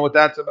 Do we all know what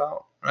that's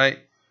about, right?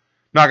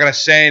 Not going to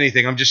say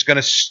anything. I'm just going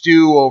to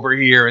stew over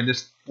here in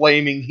this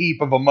flaming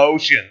heap of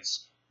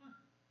emotions.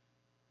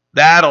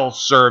 That'll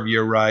serve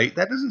you right.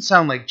 That doesn't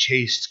sound like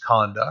chaste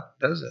conduct,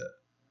 does it?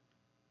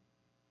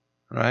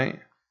 Right?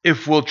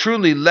 If we'll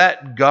truly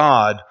let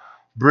God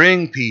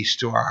bring peace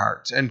to our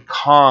hearts and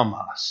calm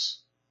us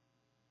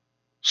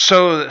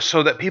so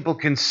that people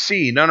can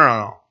see,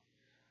 no.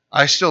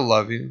 I still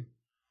love you.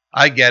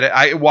 I get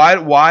it. Why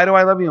do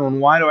I love you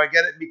and why do I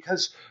get it?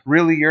 Because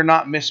really you're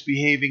not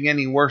misbehaving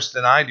any worse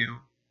than I do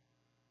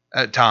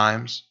at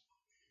times.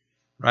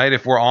 Right?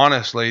 If we're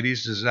honest,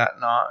 ladies, is that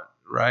not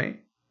right?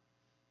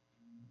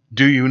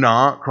 Do you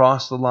not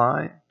cross the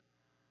line?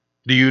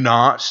 Do you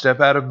not step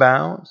out of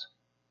bounds?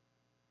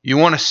 You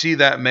want to see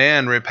that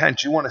man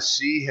repent. You want to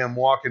see him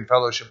walk in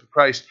fellowship with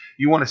Christ.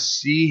 You want to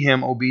see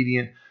him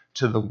obedient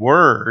to the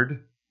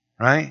word,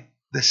 right?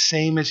 The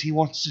same as he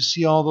wants to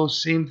see all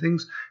those same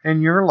things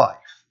in your life.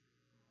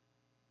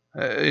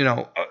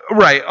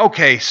 Right,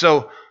 okay,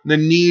 so the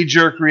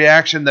knee-jerk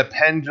reaction, the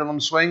pendulum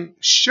swing,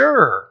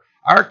 sure.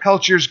 Our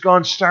culture's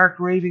gone stark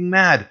raving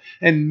mad,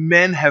 and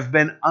men have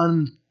been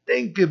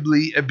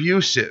unthinkably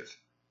abusive.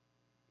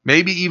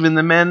 Maybe even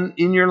the men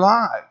in your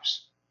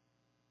lives.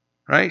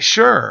 Right?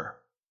 Sure.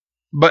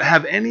 But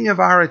have any of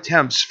our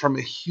attempts from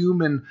a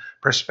human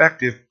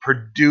perspective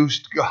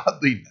produced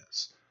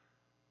godliness?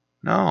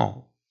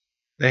 No,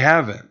 they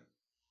haven't.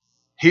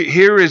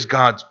 Here is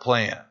God's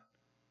plan.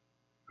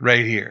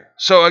 Right here.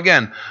 So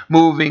again,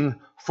 moving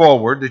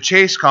forward, the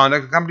chaste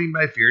conduct accompanied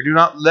by fear. Do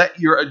not let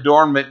your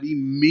adornment be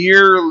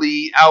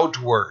merely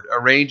outward,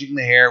 arranging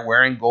the hair,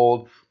 wearing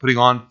gold, putting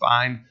on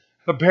fine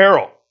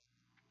apparel.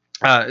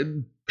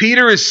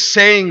 Peter is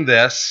saying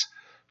this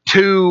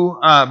to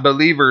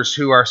believers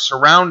who are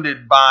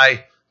surrounded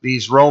by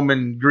these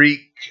Roman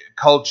Greek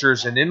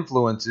cultures and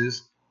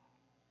influences,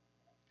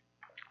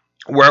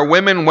 where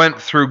women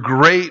went through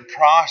great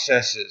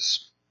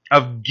processes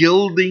of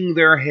gilding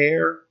their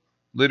hair,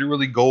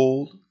 literally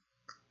gold,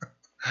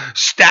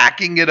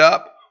 stacking it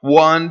up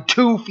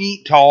 1-2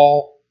 feet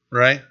tall,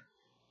 right?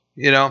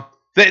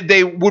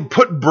 They would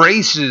put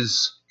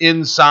braces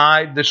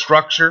inside the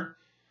structure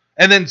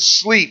and then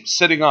sleep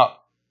sitting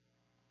up,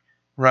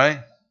 right?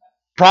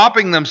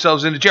 Propping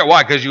themselves into chair.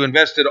 Why? Because you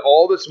invested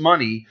all this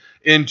money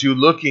into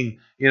looking,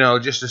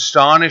 just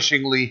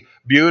astonishingly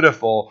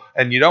beautiful,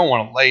 and you don't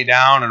want to lay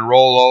down and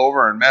roll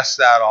over and mess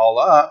that all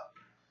up.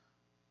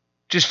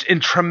 Just in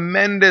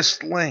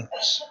tremendous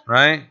lengths,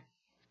 right?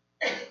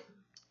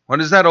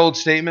 What is that old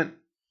statement?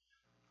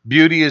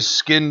 Beauty is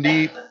skin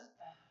deep.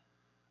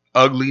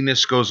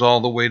 Ugliness goes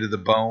all the way to the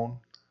bone.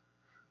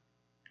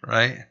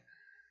 Right?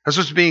 That's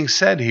what's being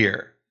said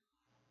here.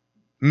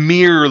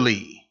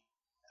 Merely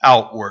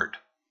outward.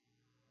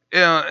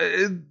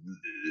 The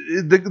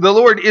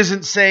Lord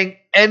isn't saying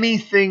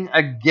anything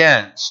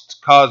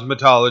against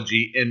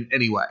cosmetology in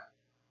any way.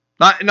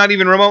 Not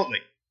even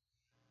remotely.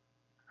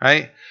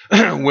 Right?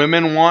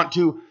 Women want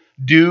to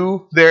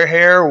do their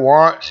hair,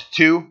 want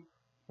to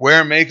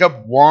wear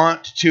makeup,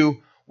 want to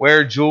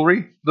wear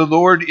jewelry. The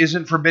Lord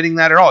isn't forbidding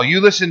that at all.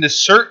 You listen to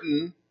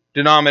certain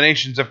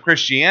denominations of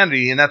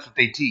Christianity, and that's what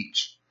they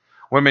teach.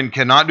 Women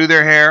cannot do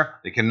their hair.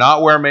 They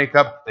cannot wear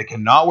makeup. They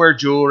cannot wear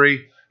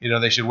jewelry.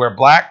 They should wear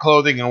black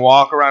clothing and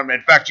walk around.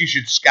 In fact, you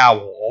should scowl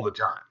all the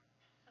time.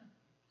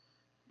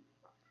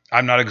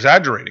 I'm not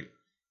exaggerating.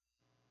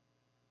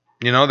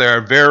 There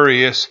are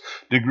various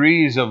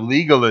degrees of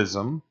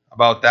legalism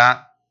about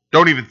that.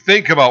 Don't even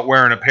think about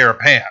wearing a pair of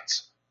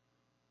pants.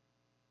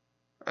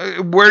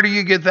 Where do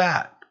you get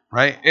that,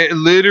 right? It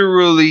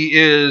literally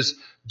is,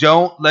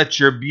 don't let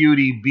your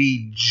beauty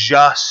be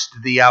just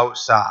the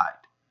outside,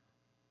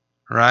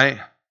 right?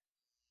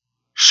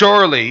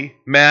 Surely,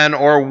 man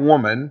or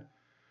woman,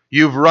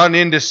 you've run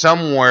into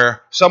someone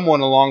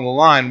along the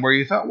line where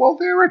you thought, well,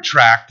 they're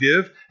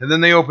attractive, and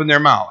then they open their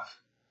mouth.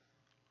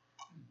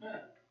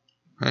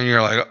 And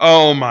you're like,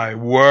 oh my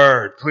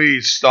word,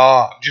 please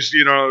stop.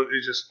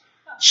 It's just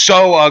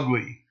so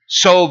ugly,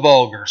 so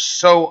vulgar,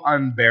 so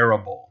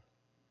unbearable.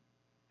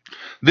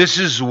 This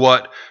is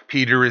what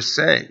Peter is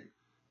saying.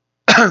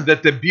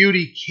 That the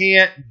beauty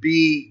can't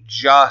be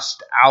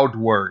just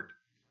outward.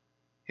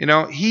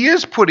 He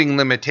is putting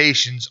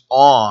limitations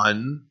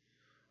on,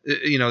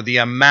 the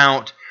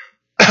amount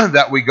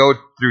that we go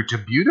through to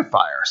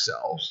beautify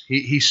ourselves.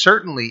 He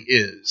certainly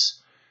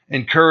is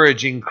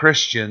encouraging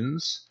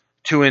Christians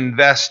to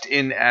invest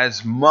in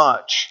as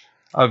much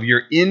of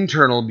your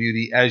internal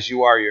beauty as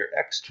you are your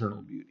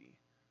external beauty.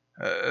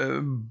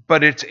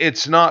 But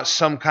it's not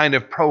some kind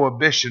of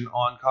prohibition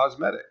on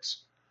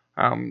cosmetics.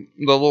 The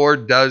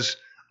Lord does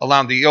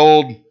allow. The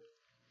old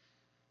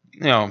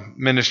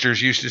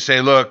ministers used to say,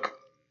 look,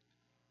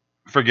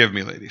 forgive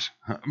me, ladies,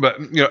 but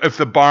if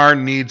the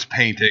barn needs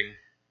painting,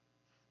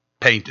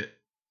 paint it.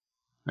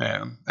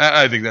 Yeah,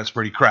 I think that's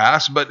pretty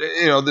crass, but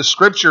the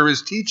scripture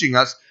is teaching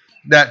us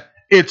that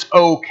it's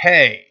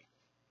okay.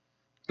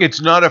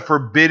 It's not a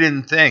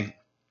forbidden thing.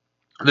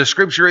 The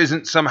scripture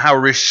isn't somehow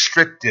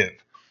restrictive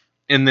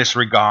in this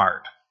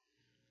regard.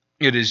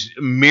 It is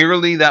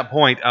merely that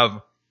point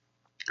of,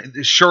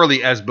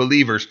 surely as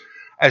believers,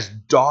 as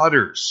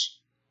daughters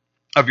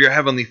of your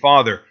heavenly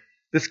Father,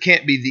 this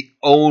can't be the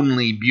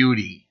only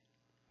beauty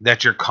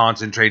that you're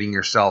concentrating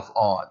yourself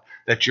on,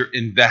 that you're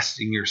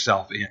investing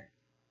yourself in.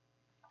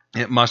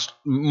 It must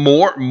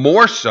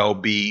more so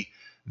be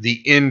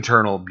the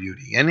internal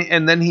beauty.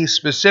 And then he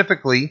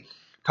specifically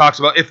talks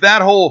about, if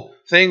that whole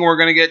thing we're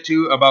going to get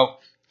to about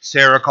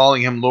Sarah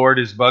calling him Lord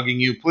is bugging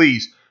you,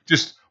 please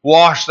just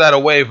wash that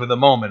away for the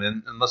moment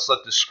and let's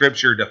let the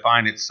scripture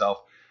define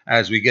itself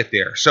as we get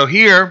there. So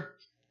here,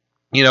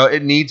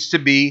 it needs to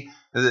be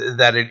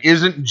that it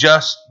isn't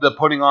just the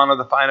putting on of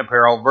the fine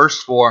apparel.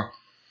 Verse 4,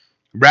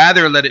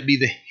 rather let it be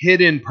the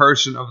hidden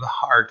person of the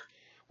heart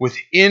with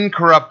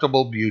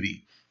incorruptible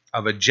beauty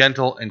of a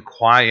gentle and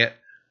quiet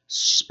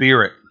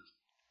spirit,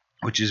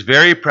 which is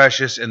very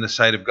precious in the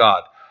sight of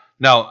God.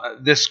 Now,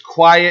 this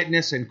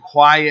quietness and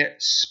quiet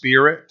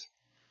spirit,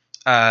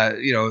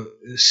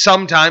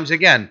 sometimes,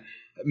 again,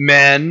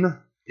 men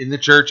in the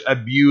church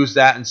abuse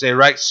that and say,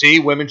 right, see,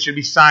 women should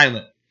be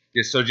silent.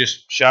 So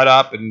just shut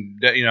up and,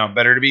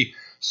 better to be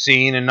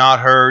seen and not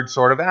heard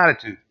sort of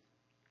attitude.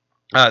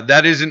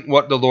 That isn't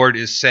what the Lord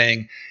is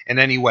saying in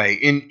any way.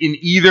 In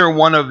either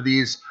one of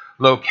these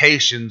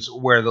locations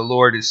where the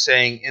Lord is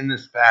saying in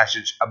this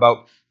passage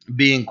about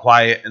being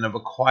quiet and of a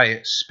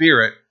quiet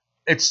spirit,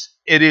 it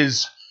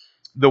is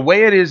the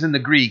way it is in the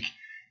Greek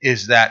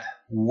is that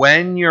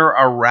when you're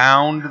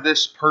around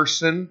this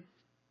person,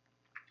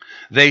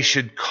 they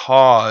should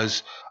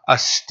cause a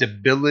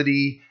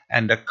stability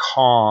and a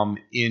calm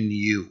in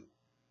you.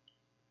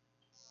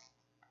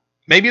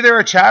 Maybe they're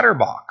a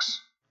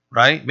chatterbox,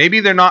 right? Maybe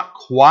they're not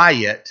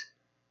quiet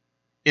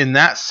in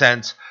that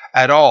sense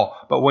at all.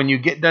 But when you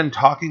get done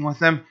talking with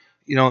them,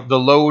 the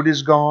load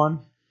is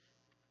gone.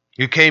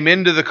 You came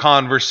into the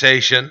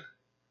conversation,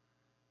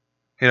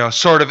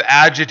 sort of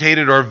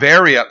agitated or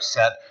very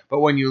upset. But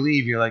when you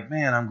leave, you're like,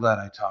 man, I'm glad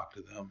I talked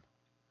to them.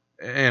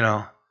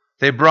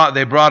 They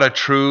brought a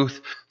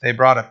truth. They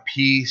brought a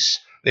peace.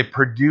 They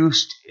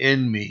produced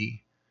in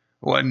me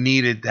what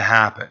needed to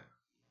happen.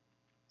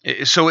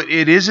 So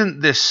it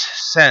isn't this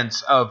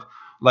sense of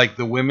like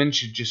the women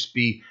should just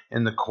be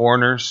in the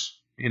corners,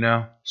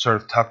 sort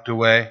of tucked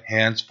away,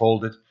 hands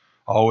folded,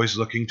 always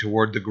looking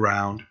toward the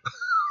ground,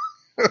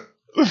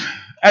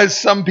 as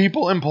some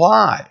people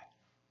imply,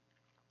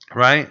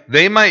 right?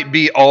 They might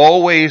be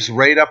always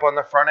right up on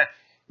the front end.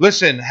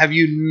 Listen, have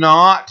you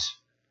not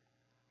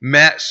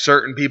met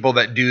certain people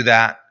that do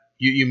that?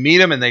 You meet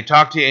them and they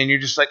talk to you and you're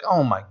just like,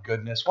 oh my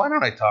goodness, why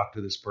don't I talk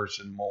to this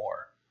person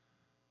more?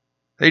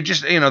 They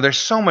just, there's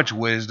so much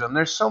wisdom,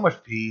 there's so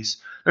much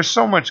peace, there's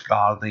so much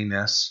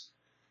godliness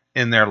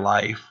in their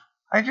life.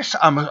 Every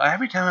time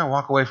I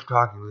walk away from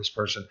talking to this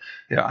person,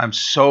 I'm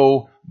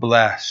so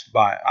blessed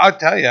by it. I'll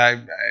tell you,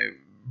 I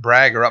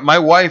brag her up. My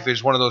wife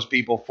is one of those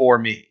people for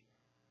me.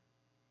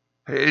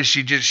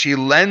 She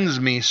lends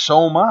me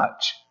so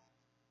much.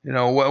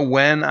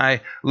 When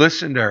I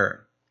listen to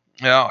her,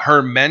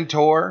 her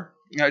mentor,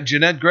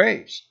 Jeanette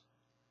Graves,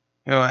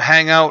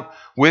 hang out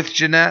with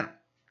Jeanette.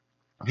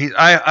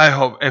 I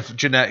hope if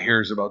Jeanette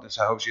hears about this,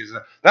 I hope she's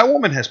that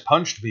woman has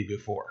punched me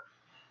before.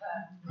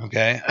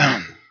 Okay,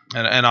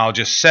 and I'll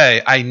just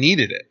say I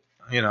needed it.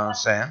 You know what I'm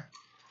saying?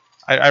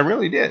 I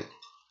really did.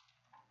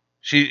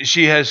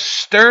 She has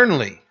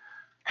sternly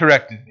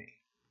corrected me.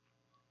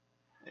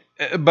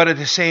 But at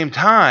the same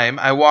time,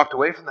 I walked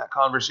away from that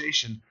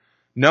conversation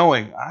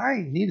knowing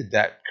I needed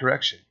that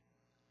correction.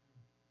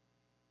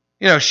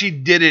 She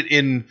did it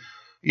in,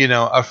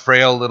 a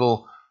frail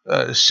little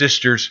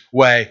sister's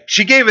way.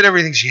 She gave it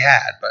everything she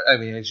had, but I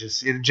mean, it's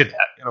just Jeanette,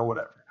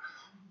 whatever.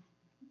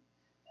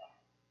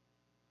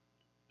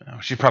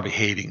 She's probably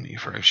hating me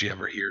for if she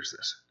ever hears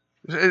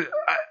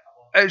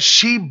this.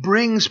 She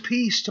brings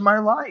peace to my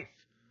life.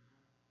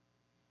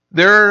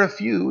 There are a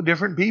few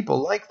different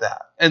people like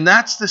that. And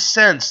that's the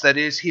sense that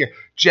is here.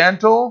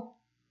 Gentle.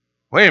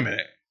 Wait a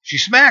minute. She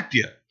smacked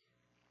you.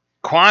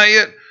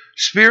 Quiet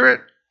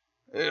spirit.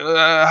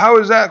 How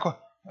is that?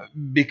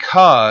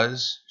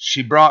 Because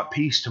she brought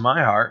peace to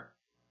my heart.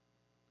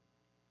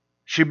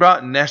 She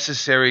brought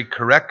necessary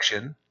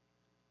correction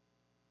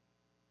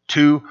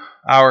to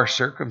our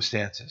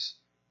circumstances.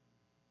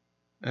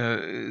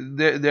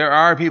 There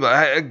are people.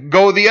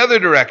 Go the other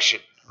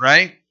direction,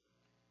 right?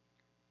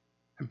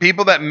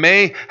 People that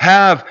may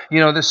have,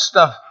 this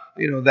stuff,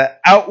 that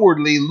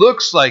outwardly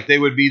looks like they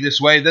would be this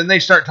way, then they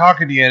start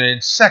talking to you, and in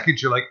a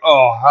second you're like,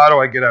 oh, how do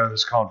I get out of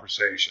this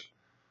conversation?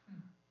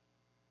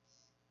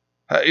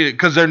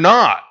 Because they're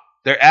not.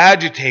 They're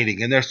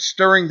agitating, and they're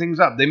stirring things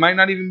up. They might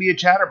not even be a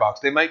chatterbox.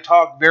 They might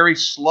talk very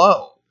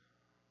slow,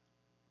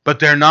 but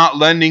they're not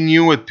lending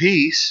you with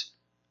peace.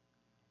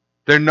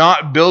 They're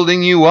not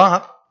building you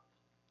up.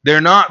 They're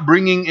not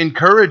bringing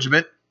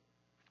encouragement.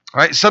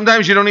 Right?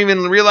 Sometimes you don't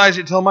even realize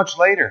it till much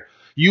later.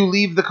 You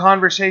leave the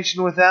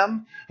conversation with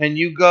them and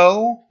you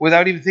go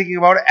without even thinking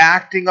about it,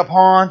 acting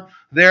upon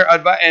their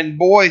advice. And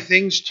boy,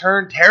 things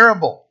turn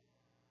terrible.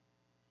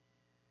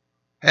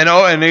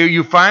 And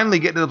you finally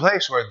get to the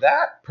place where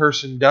that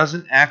person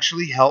doesn't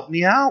actually help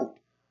me out.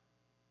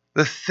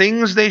 The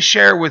things they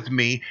share with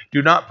me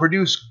do not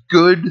produce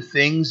good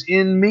things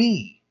in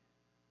me.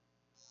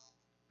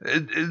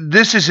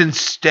 This is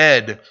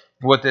instead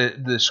what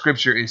the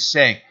scripture is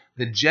saying.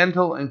 The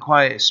gentle and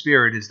quiet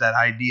spirit is that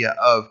idea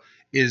of,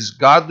 is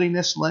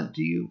godliness lent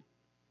to you?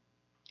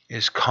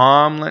 Is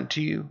calm lent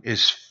to you?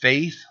 Is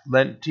faith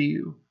lent to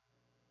you?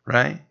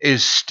 Right?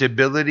 Is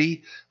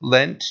stability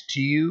lent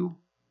to you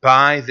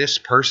by this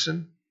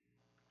person?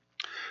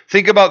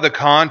 Think about the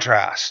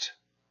contrast.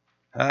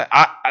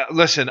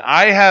 Listen,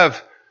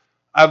 I've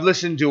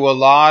listened to a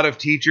lot of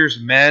teachers,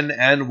 men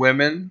and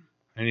women.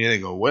 And you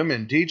think,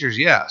 women teachers?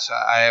 Yes,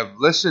 I have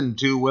listened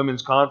to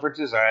women's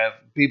conferences.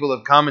 People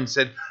have come and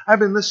said, I've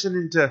been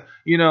listening to,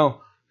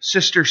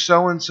 Sister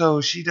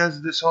so-and-so. She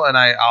does this whole, and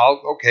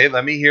okay,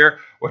 let me hear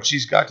what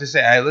she's got to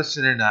say. I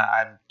listen and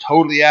I'm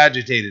totally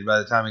agitated by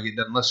the time I get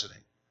done listening.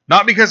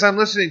 Not because I'm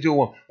listening to a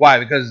woman. Why?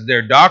 Because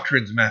their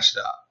doctrine's messed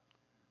up.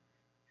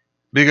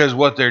 Because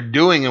what they're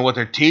doing and what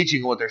they're teaching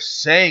and what they're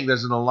saying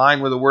doesn't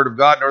align with the Word of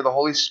God nor the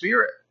Holy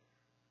Spirit.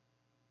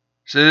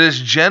 So this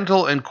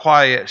gentle and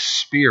quiet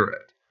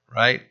spirit,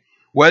 right?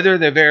 Whether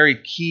they're very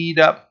keyed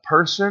up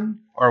person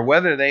or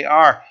whether they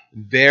are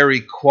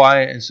very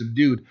quiet and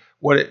subdued,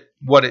 what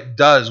it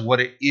does, what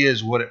it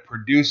is, what it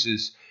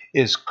produces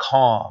is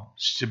calm,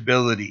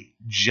 stability,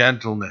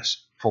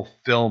 gentleness,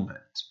 fulfillment.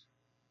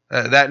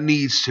 That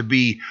needs to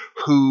be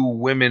who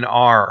women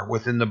are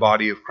within the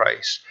body of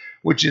Christ,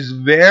 which is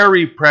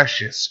very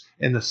precious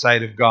in the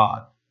sight of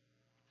God.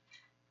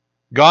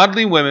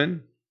 Godly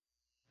women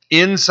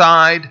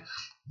inside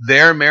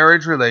their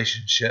marriage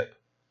relationship,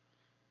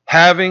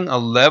 having a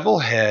level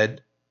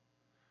head,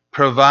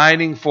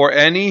 providing for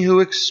any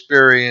who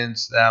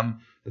experience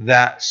them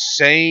that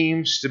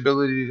same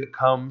stability that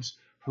comes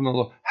from the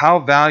Lord. How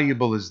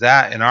valuable is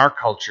that in our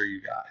culture, you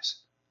guys?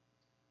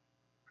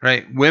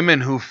 Right?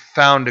 Women who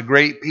found a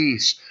great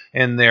peace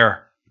in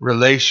their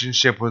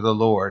relationship with the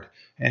Lord,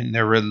 and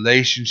their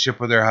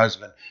relationship with their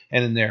husband,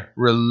 and in their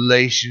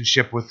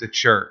relationship with the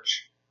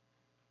church.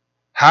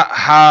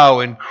 How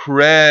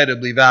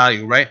incredibly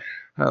valuable, right?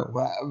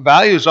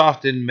 Value is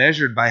often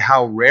measured by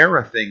how rare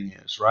a thing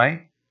is,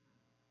 right?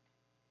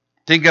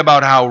 Think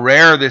about how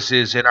rare this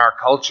is in our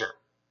culture.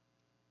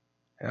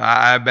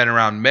 I've been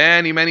around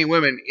many, many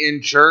women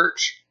in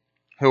church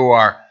who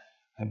are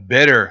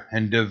bitter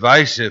and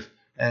divisive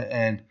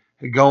and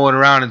going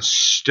around and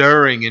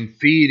stirring and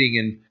feeding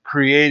and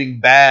creating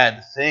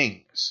bad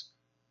things,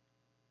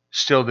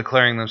 still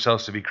declaring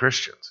themselves to be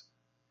Christians.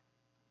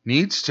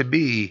 Needs to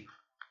be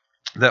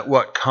that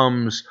what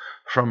comes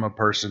from a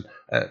person,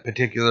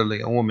 particularly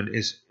a woman,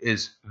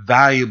 is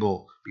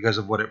valuable because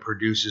of what it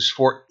produces.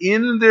 For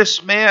in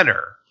this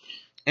manner,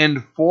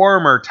 in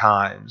former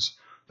times,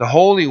 the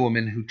holy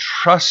women who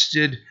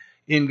trusted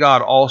in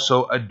God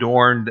also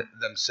adorned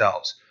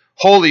themselves.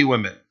 Holy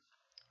women,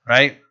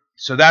 right?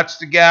 So that's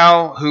the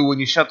gal who,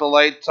 when you shut the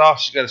lights off,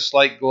 she's got a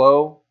slight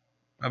glow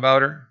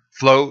about her,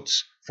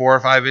 floats 4 or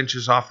 5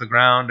 inches off the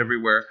ground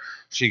everywhere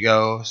she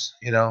goes,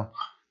 You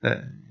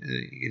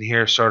can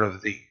hear sort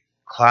of the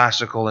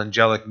classical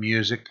angelic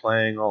music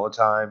playing all the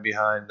time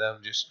behind them.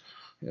 Just,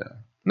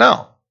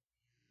 no.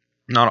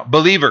 No.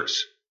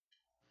 Believers,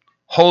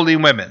 holy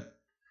women,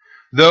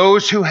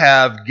 those who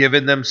have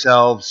given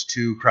themselves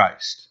to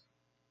Christ,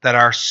 that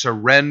are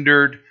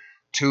surrendered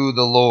to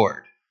the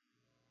Lord.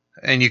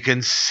 And you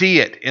can see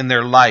it in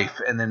their life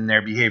and in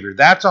their behavior.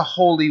 That's a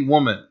holy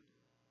woman.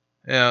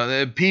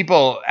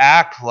 People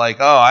act like,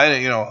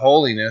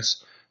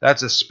 holiness,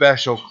 that's a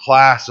special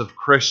class of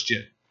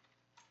Christian.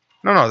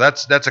 No,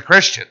 that's a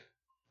Christian.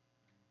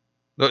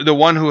 The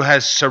one who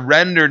has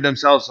surrendered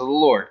themselves to the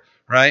Lord,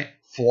 right?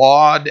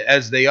 Flawed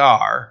as they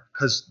are,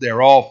 because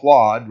they're all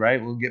flawed,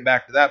 right? We'll get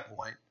back to that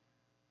point.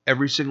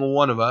 Every single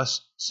one of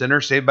us,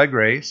 sinners saved by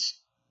grace,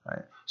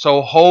 right?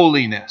 So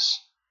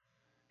holiness,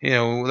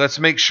 let's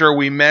make sure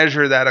we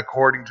measure that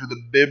according to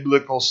the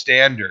biblical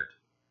standard.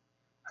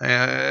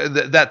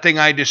 That thing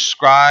I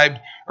described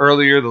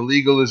earlier, the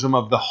legalism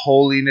of the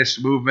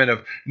holiness movement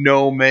of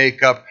no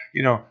makeup,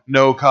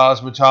 no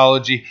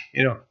cosmetology,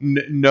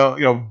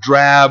 no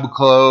drab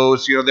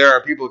clothes. There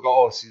are people who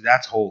go, oh, see,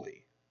 that's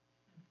holy.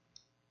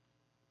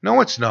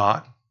 No, it's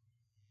not.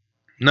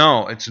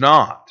 No, it's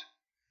not.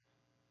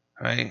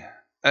 Right?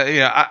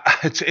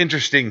 It's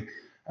interesting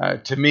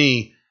to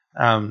me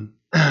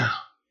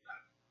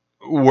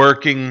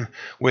working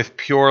with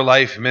Pure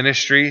Life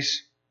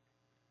Ministries.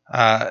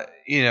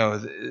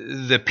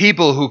 The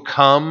people who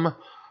come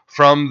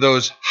from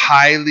those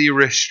highly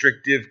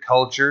restrictive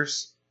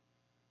cultures,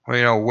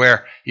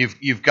 where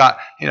you've got,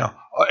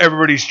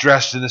 everybody's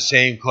dressed in the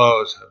same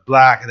clothes,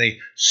 black, and they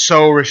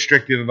so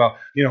restrictive about,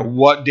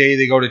 what day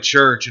they go to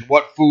church and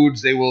what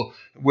foods they will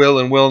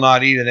and will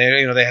not eat, and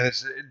they have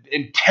this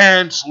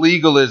intense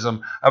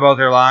legalism about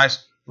their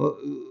lives.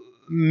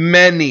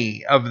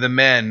 Many of the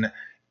men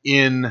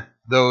in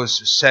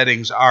those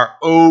settings are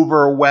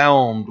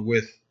overwhelmed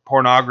with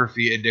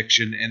pornography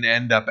addiction and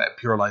end up at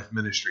Pure Life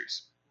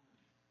Ministries.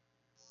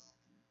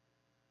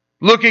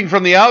 Looking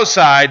from the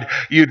outside,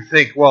 you'd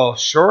think, well,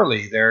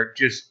 surely they're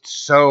just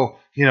so,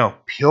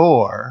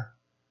 pure.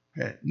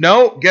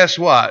 No, guess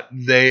what?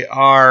 They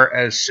are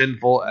as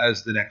sinful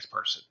as the next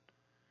person.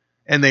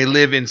 And they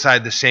live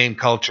inside the same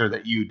culture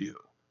that you do,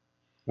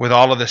 with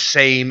all of the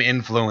same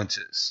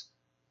influences.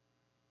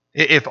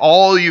 If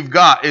all you've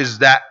got is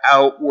that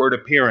outward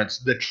appearance,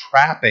 the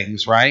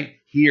trappings, right?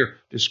 Here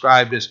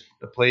described as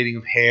the plaiting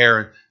of hair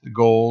and the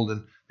gold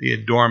and the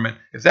adornment.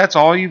 If that's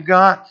all you've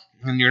got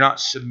and you're not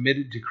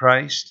submitted to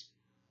Christ,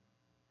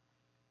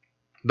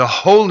 the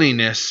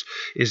holiness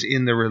is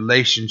in the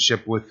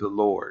relationship with the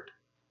Lord,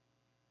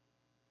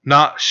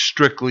 not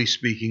strictly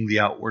speaking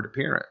the outward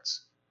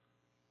appearance.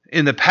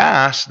 In the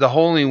past, the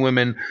holy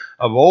women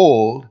of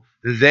old,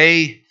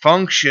 they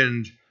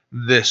functioned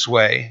this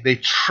way. They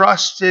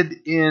trusted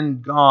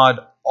in God,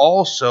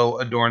 also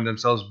adorned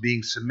themselves,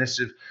 being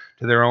submissive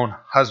to their own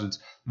husbands.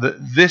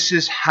 This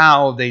is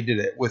how they did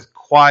it, with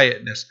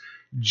quietness,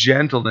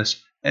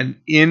 gentleness, and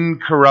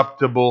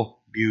incorruptible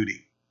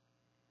beauty.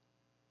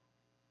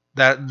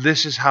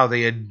 This is how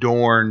they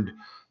adorned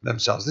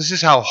themselves. This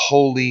is how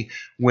holy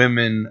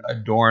women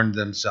adorned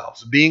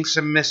themselves, being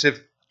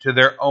submissive to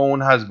their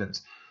own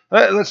husbands.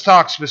 Let's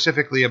talk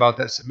specifically about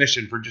that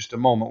submission for just a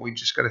moment. We've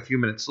just got a few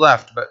minutes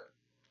left, but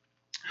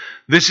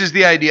this is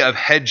the idea of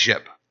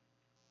headship.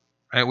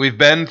 Right? We've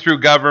been through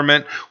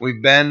government.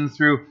 We've been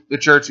through the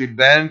church. We've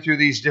been through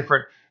these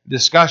different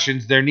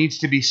discussions. There needs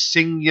to be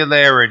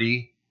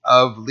singularity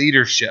of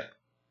leadership.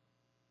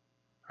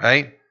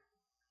 Right?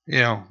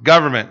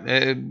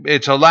 Government,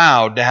 it's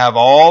allowed to have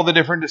all the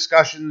different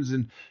discussions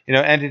and,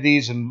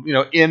 entities and,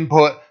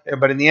 input.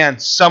 But in the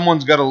end,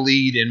 someone's got to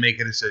lead and make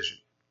a decision.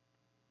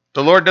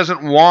 The Lord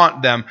doesn't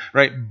want them,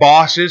 right?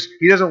 Bosses.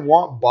 He doesn't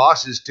want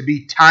bosses to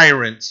be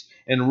tyrants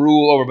and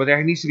rule over. But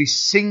there needs to be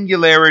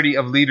singularity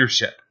of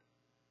leadership.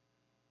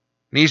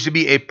 It needs to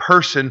be a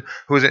person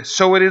who is it.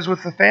 So it is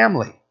with the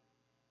family.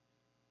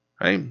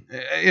 Right?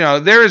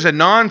 There is a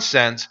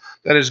nonsense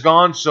that has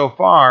gone so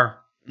far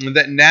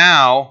that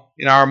now,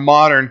 in our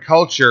modern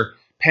culture,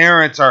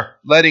 parents are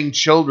letting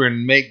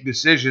children make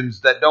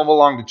decisions that don't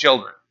belong to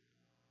children.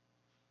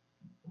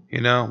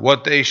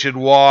 What they should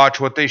watch,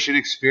 what they should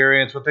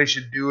experience, what they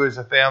should do as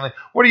a family.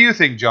 What do you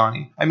think,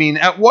 Johnny? I mean,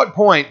 at what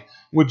point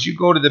would you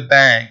go to the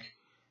bank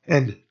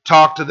and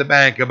talk to the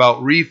bank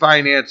about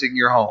refinancing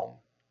your home?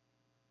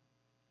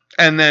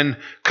 And then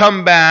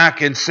come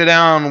back and sit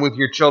down with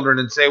your children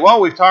and say,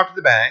 well, we've talked to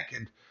the bank,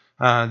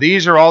 and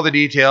these are all the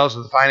details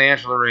of the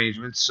financial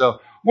arrangements.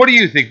 So what do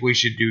you think we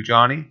should do,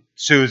 Johnny?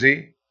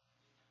 Susie,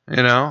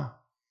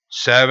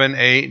 7,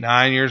 8,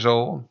 9 years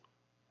old.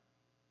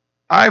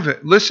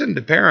 I've listened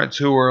to parents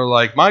who are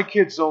like, my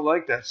kids don't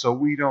like that, so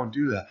we don't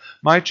do that.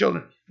 My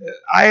children,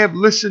 I have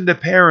listened to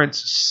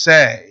parents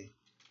say,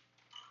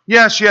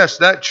 yes,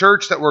 that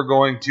church that we're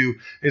going to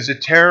is a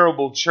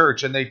terrible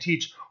church and they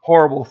teach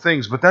horrible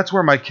things, but that's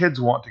where my kids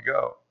want to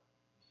go.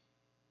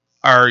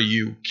 Are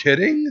you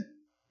kidding?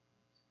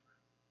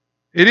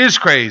 It is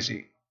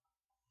crazy.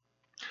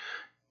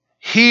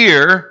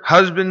 Here,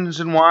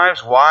 husbands and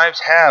wives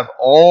have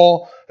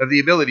all of the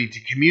ability to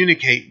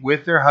communicate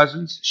with their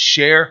husbands,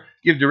 share,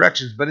 give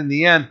directions, but in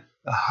the end,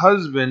 the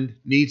husband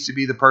needs to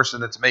be the person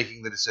that's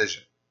making the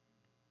decision.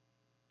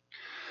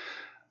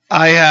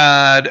 I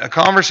had a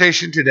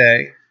conversation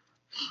today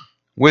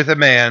with a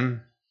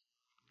man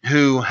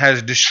who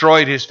has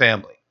destroyed his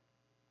family.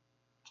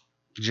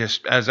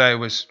 Just as I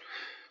was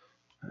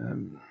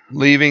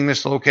leaving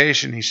this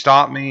location, he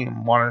stopped me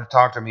and wanted to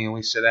talk to me, and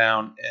we sit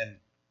down, and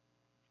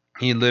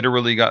he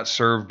literally got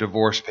served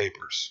divorce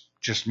papers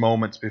just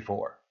moments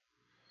before.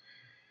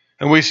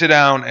 And we sit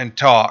down and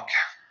talk.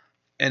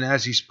 And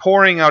as he's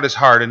pouring out his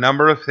heart, a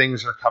number of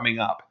things are coming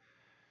up.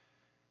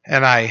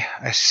 And I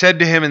said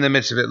to him in the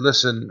midst of it,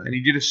 listen, I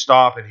need you to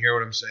stop and hear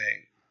what I'm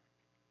saying.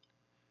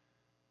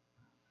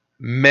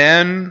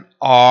 Men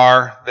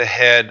are the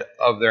head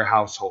of their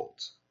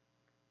households.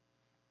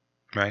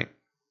 Right?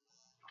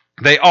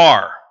 They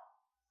are.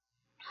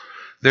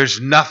 There's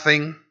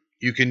nothing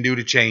you can do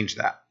to change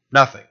that.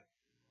 Nothing.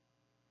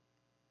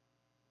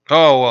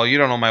 Oh, well, you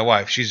don't know my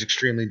wife. She's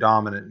extremely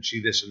dominant and she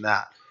this and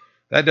that.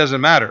 That doesn't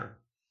matter.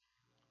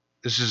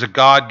 This is a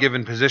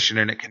God-given position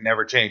and it can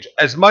never change.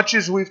 As much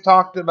as we've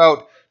talked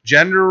about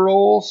gender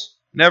roles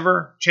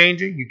never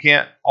changing, you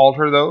can't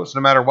alter those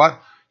no matter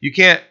what. You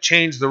can't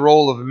change the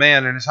role of a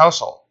man in his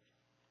household.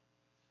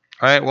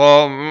 All right?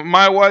 Well,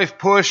 my wife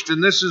pushed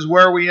and this is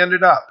where we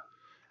ended up.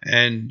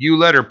 And you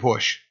let her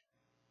push.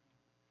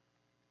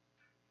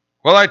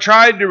 Well, I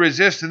tried to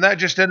resist and that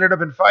just ended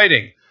up in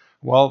fighting.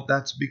 Well,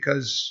 that's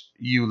because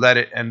you let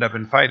it end up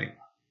in fighting.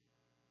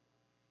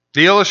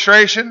 The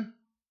illustration?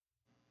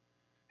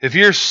 If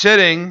you're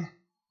sitting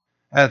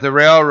at the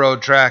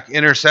railroad track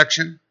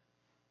intersection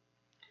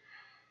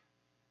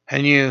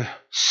and you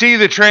see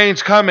the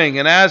trains coming,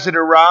 and as it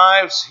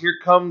arrives, here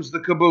comes the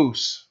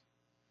caboose.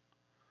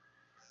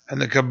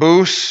 And the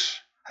caboose,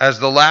 as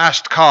the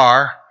last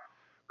car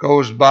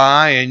goes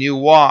by, and you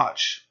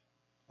watch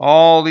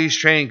all these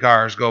train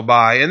cars go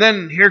by. And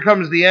then here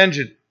comes the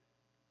engine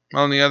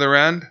on the other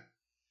end.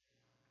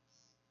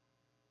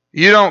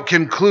 You don't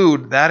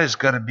conclude that is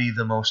going to be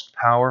the most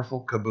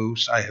powerful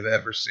caboose I have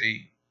ever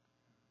seen.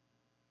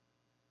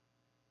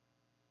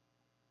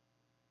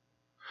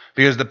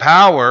 Because the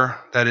power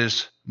that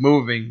is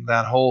moving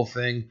that whole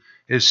thing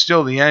is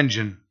still the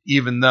engine,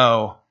 even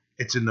though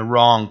it's in the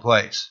wrong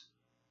place.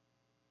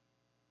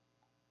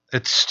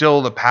 It's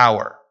still the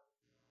power.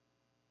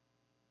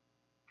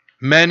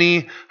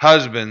 Many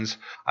husbands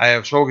I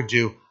have spoken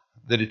to,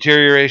 the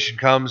deterioration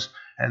comes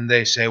and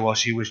they say, well,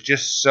 she was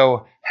just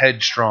so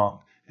headstrong.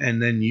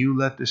 And then you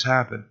let this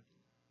happen.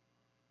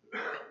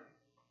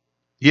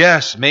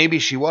 Yes, maybe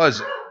she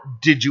was.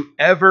 Did you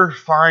ever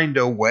find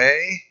a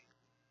way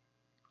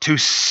to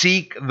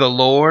seek the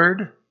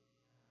Lord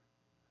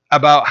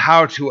about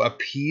how to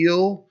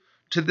appeal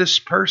to this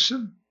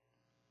person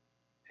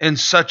in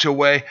such a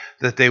way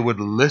that they would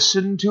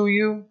listen to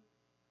you,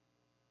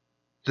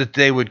 that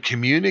they would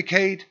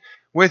communicate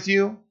with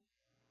you?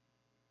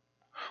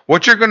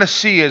 What you're going to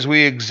see as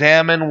we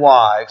examine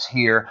wives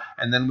here,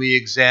 and then we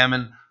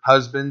examine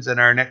husbands in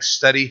our next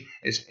study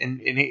is, and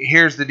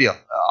here's the deal.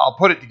 I'll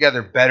put it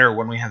together better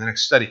when we have the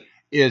next study,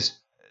 is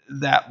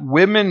that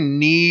women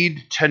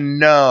need to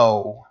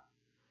know,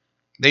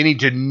 they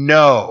need to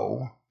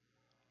know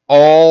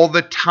all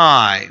the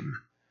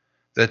time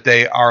that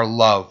they are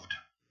loved.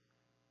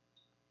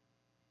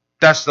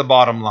 That's the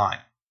bottom line.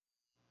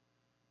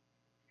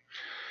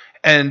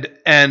 And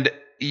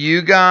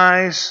you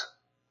guys,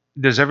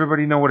 does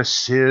everybody know what a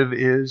sieve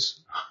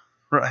is?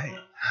 Right?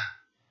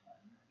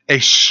 A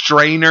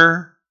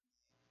strainer,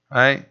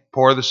 right?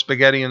 Pour the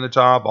spaghetti in the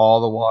top,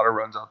 all the water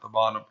runs out the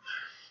bottom.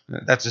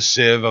 That's a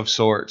sieve of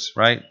sorts,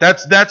 right?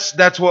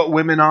 That's what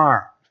women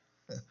are.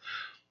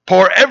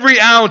 Pour every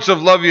ounce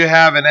of love you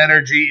have and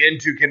energy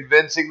into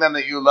convincing them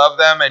that you love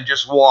them, and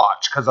just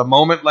watch, because a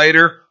moment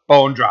later,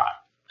 bone dry.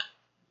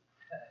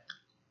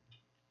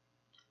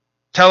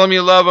 Tell them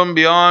you love them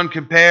beyond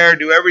compare.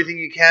 Do everything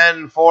you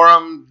can for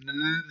them.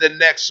 The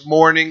next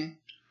morning,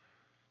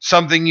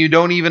 something you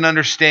don't even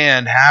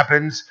understand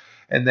happens,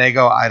 and they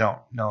go, I don't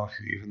know if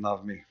you even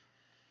love me.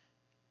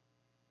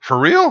 For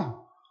real?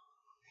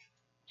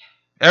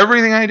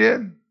 Everything I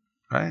did,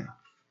 right?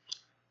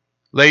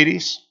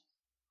 Ladies,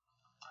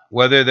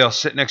 whether they'll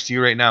sit next to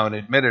you right now and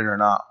admit it or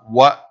not,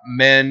 what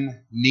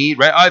men need,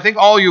 right? I think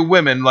all you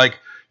women, like,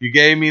 you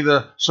gave me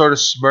the sort of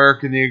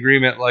smirk and the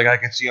agreement, like I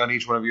can see on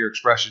each one of your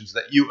expressions,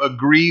 that you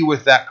agree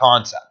with that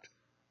concept,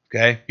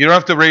 okay? You don't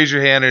have to raise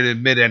your hand and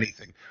admit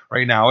anything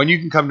right now, and you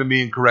can come to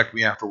me and correct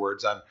me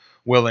afterwards. I'm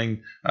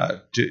willing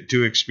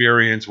to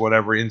experience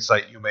whatever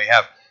insight you may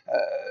have.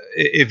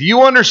 If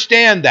you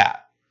understand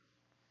that,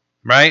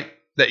 right,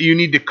 that you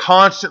need to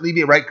constantly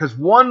be right, because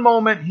one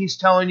moment he's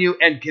telling you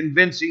and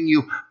convincing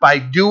you by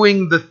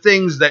doing the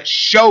things that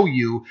show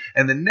you,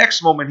 and the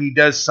next moment he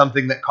does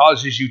something that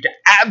causes you to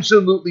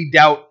absolutely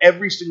doubt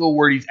every single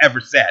word he's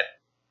ever said.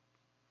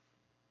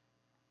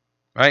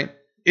 Right?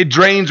 It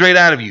drains right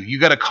out of you. You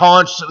got to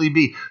constantly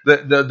be,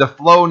 the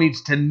flow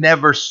needs to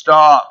never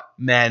stop,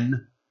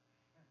 men.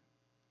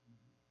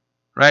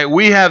 Right?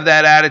 We have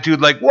that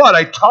attitude like, what?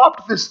 I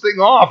topped this thing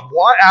off.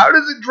 What? How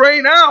does it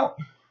drain out?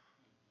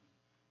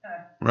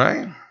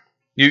 Right?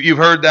 You've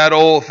heard that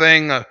old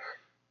thing,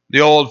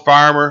 the old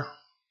farmer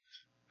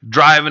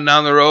driving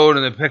down the road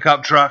in the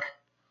pickup truck.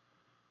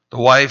 The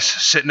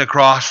wife's sitting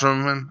across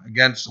from him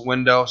against the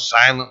window,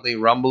 silently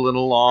rumbling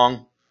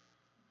along.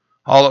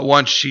 All at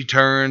once she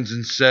turns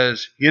and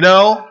says, you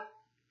know,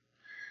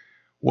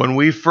 when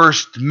we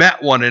first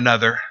met one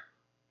another,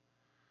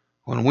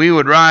 when we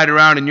would ride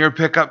around in your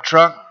pickup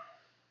truck,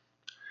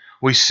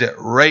 we sit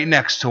right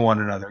next to one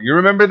another. You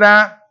remember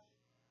that?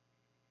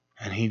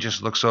 And he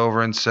just looks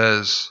over and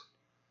says,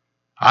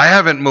 I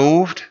haven't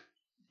moved.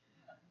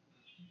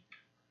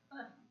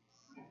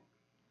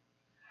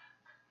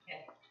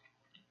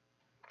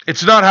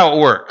 It's not how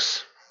it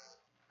works.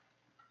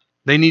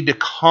 They need to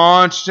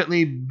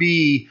constantly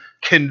be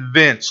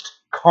convinced.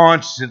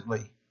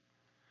 Constantly.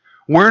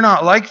 We're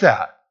not like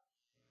that.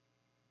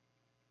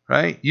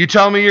 Right? You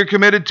tell me you're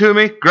committed to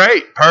me?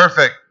 Great.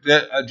 Perfect.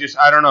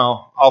 I don't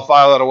know. I'll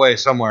file it away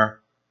somewhere.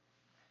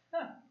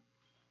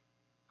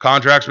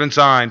 Contract's been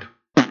signed.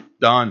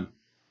 Done.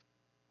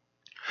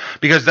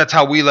 Because that's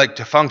how we like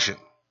to function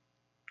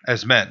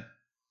as men.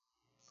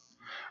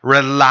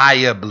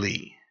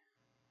 Reliably.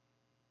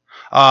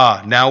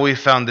 Now we've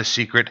found the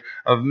secret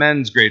of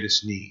men's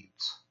greatest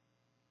needs.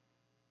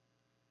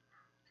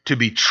 To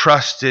be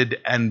trusted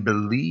and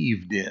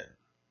believed in.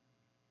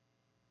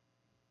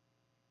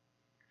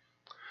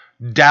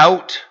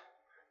 Doubt,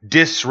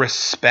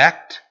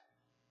 disrespect,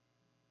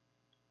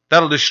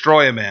 that'll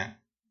destroy a man.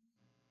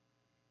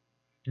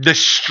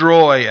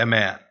 Destroy a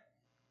man.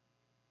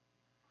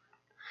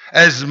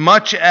 As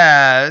much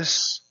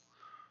as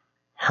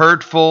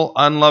hurtful,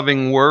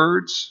 unloving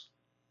words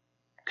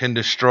can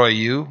destroy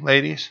you,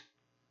 ladies,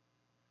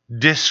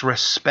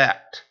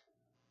 disrespect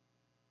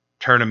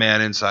turn a man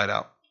inside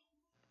out.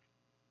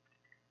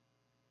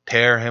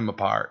 Tear him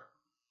apart.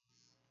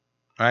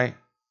 Right?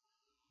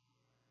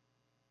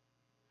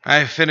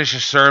 I finished a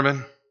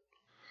sermon,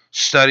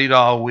 studied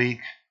all week,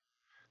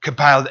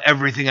 compiled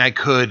everything I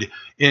could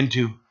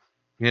into,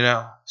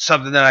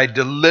 something that I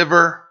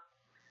deliver.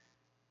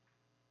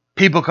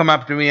 People come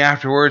up to me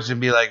afterwards and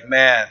be like,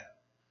 man,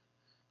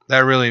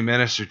 that really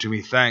ministered to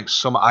me.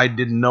 Thanks. I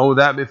didn't know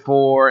that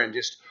before, and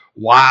just,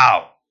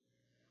 wow.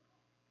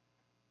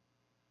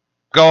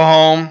 Go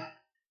home.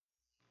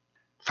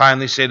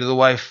 Finally say to the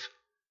wife,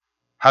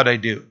 how'd I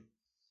do?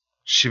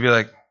 She'd be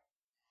like,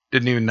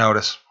 didn't even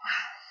notice.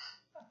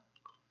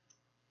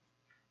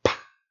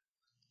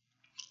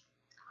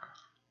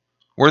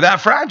 We're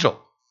that fragile.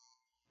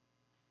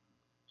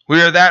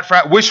 We are that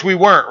fragile. Wish we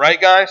weren't,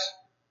 right, guys?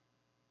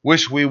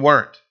 Wish we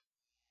weren't.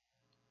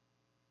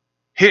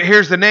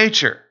 Here's the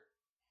nature.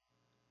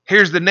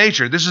 Here's the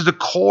nature. This is the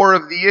core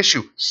of the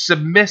issue.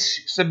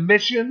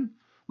 Submission,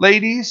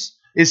 ladies,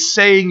 is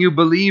saying you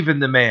believe in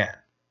the man.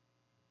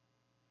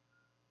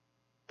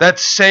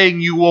 That's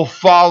saying you will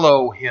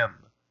follow him.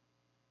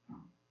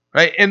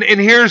 Right? And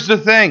here's the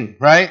thing,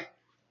 right?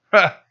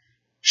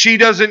 She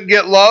doesn't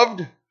get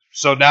loved,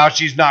 so now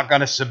she's not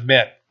going to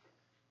submit.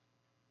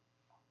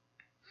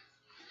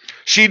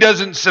 She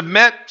doesn't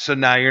submit, so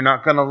now you're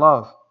not going to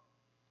love.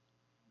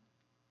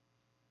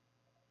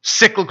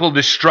 Cyclical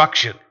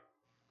destruction.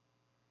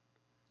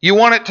 You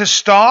want it to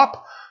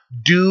stop?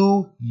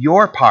 Do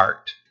your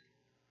part.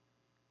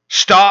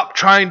 Stop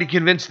trying to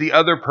convince the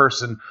other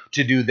person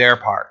to do their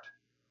part.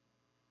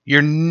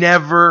 You're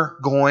never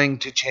going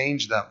to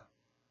change them.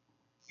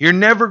 You're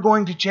never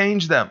going to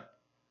change them.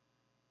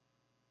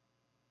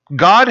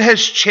 God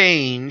has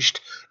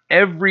changed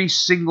every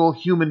single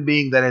human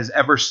being that has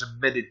ever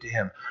submitted to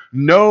him.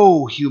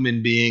 No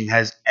human being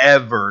has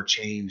ever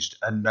changed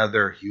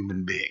another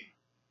human being.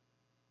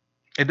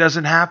 It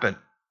doesn't happen.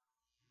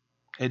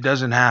 It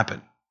doesn't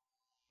happen.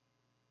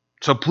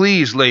 So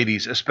please,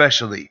 ladies,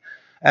 especially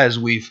as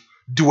we've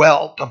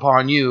dwelt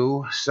upon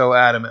you so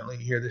adamantly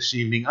here this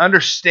evening,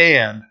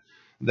 understand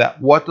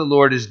that what the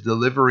Lord is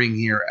delivering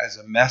here as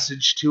a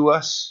message to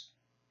us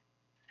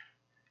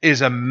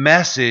is a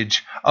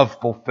message of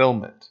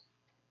fulfillment.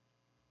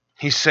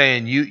 He's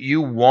saying,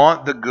 you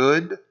want the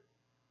good?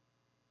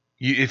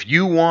 If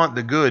you want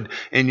the good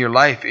in your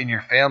life, in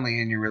your family,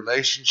 in your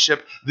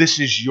relationship, this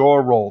is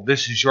your role.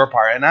 This is your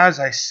part. And as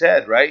I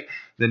said, right,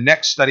 the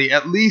next study,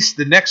 at least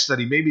the next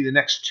study, maybe the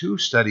next 2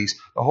 studies,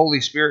 the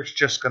Holy Spirit's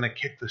just going to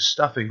kick the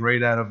stuffing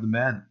right out of the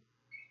men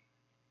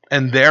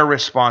and their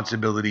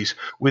responsibilities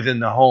within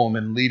the home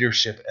and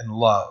leadership and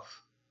love.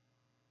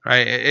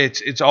 Right?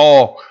 It's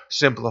all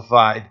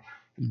simplified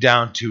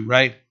down to,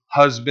 right?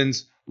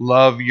 Husbands,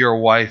 love your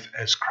wife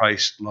as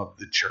Christ loved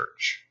the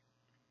church.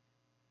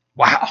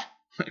 Wow.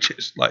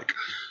 Just like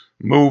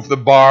move the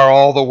bar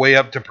all the way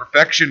up to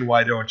perfection,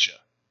 why don't you?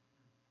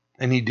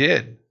 And he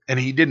did. And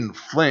he didn't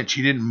flinch.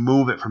 He didn't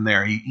move it from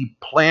there. He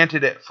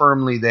planted it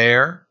firmly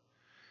there,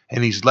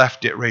 and he's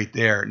left it right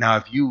there. Now,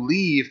 if you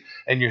leave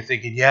and you're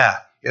thinking, yeah,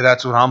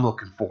 that's what I'm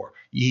looking for.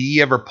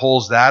 He ever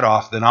pulls that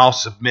off, then I'll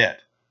submit.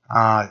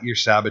 You're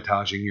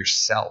sabotaging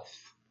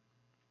yourself.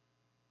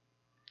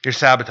 You're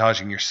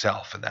sabotaging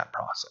yourself in that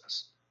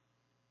process.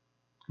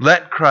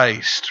 Let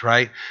Christ,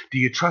 right? Do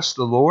you trust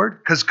the Lord?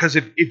 Because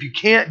if you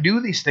can't do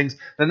these things,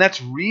 then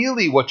that's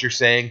really what you're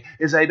saying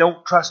is I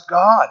don't trust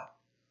God.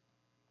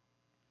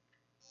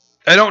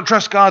 I don't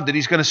trust God that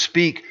he's going to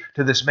speak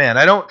to this man.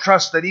 I don't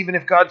trust that even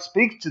if God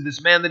speaks to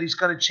this man that he's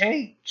going to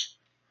change.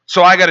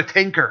 So I got to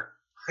tinker.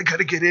 I got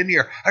to get in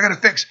here. I got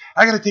to fix.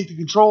 I got to take the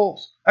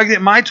controls. I got to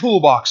get my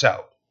toolbox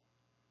out.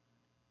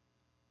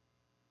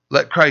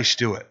 Let Christ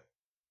do it.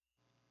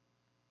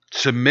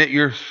 Submit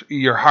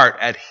your heart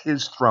at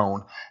his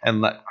throne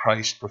and let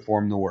Christ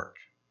perform the work.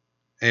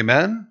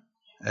 Amen?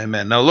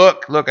 Amen. Now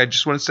look, I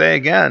just want to say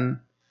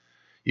again,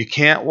 you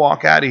can't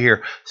walk out of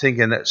here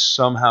thinking that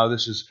somehow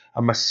this is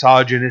a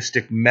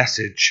misogynistic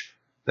message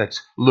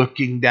that's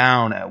looking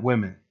down at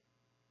women.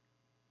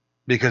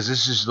 Because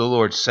this is the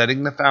Lord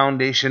setting the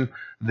foundation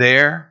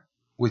there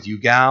with you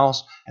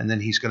gals, and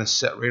then he's going to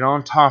set right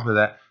on top of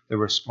that the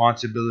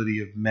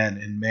responsibility of men.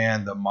 And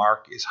man, the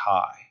mark is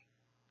high.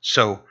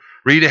 So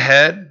read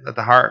ahead, let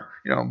the heart,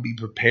 be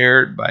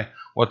prepared by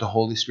what the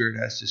Holy Spirit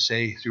has to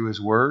say through his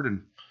word.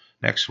 And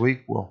next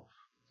week we'll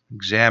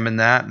examine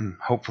that, and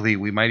hopefully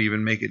we might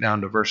even make it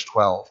down to verse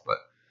 12. But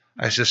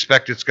I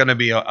suspect it's going to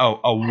be a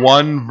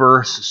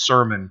one-verse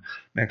sermon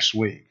next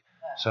week.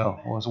 So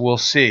we'll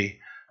see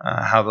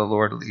how the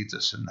Lord leads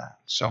us in that.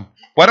 So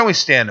why don't we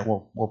stand and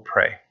we'll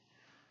pray.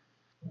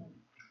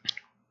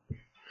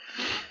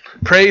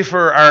 Pray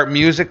for our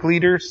music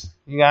leaders,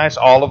 you guys,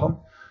 all of them.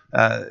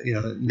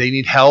 They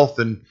need health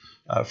and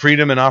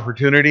freedom and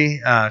opportunity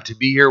to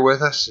be here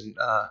with us and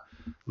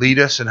lead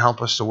us and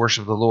help us to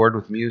worship the Lord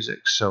with music.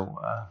 So,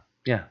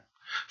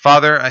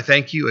 Father, I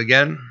thank you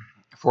again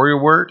for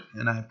your word,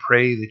 and I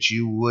pray that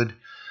you would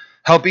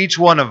help each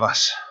one of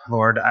us,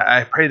 Lord.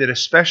 I pray that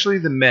especially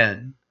the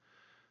men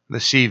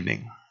this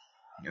evening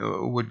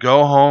would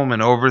go home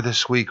and over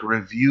this week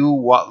review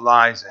what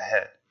lies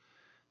ahead.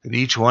 That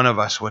each one of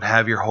us would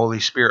have your Holy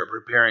Spirit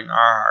preparing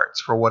our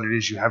hearts for what it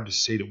is you have to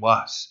say to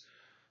us,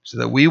 so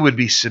that we would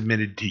be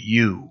submitted to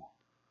you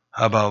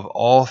above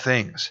all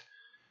things,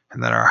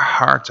 and that our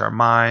hearts, our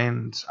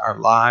minds, our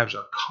lives,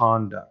 our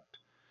conduct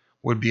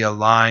would be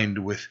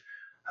aligned with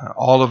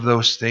all of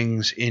those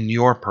things in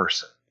your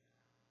person,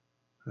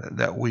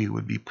 that we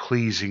would be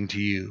pleasing to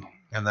you,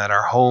 and that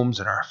our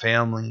homes and our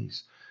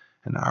families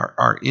and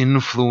our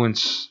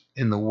influence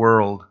in the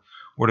world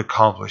would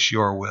accomplish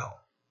your will.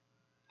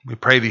 We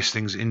pray these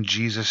things in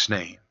Jesus'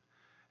 name.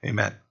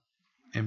 Amen.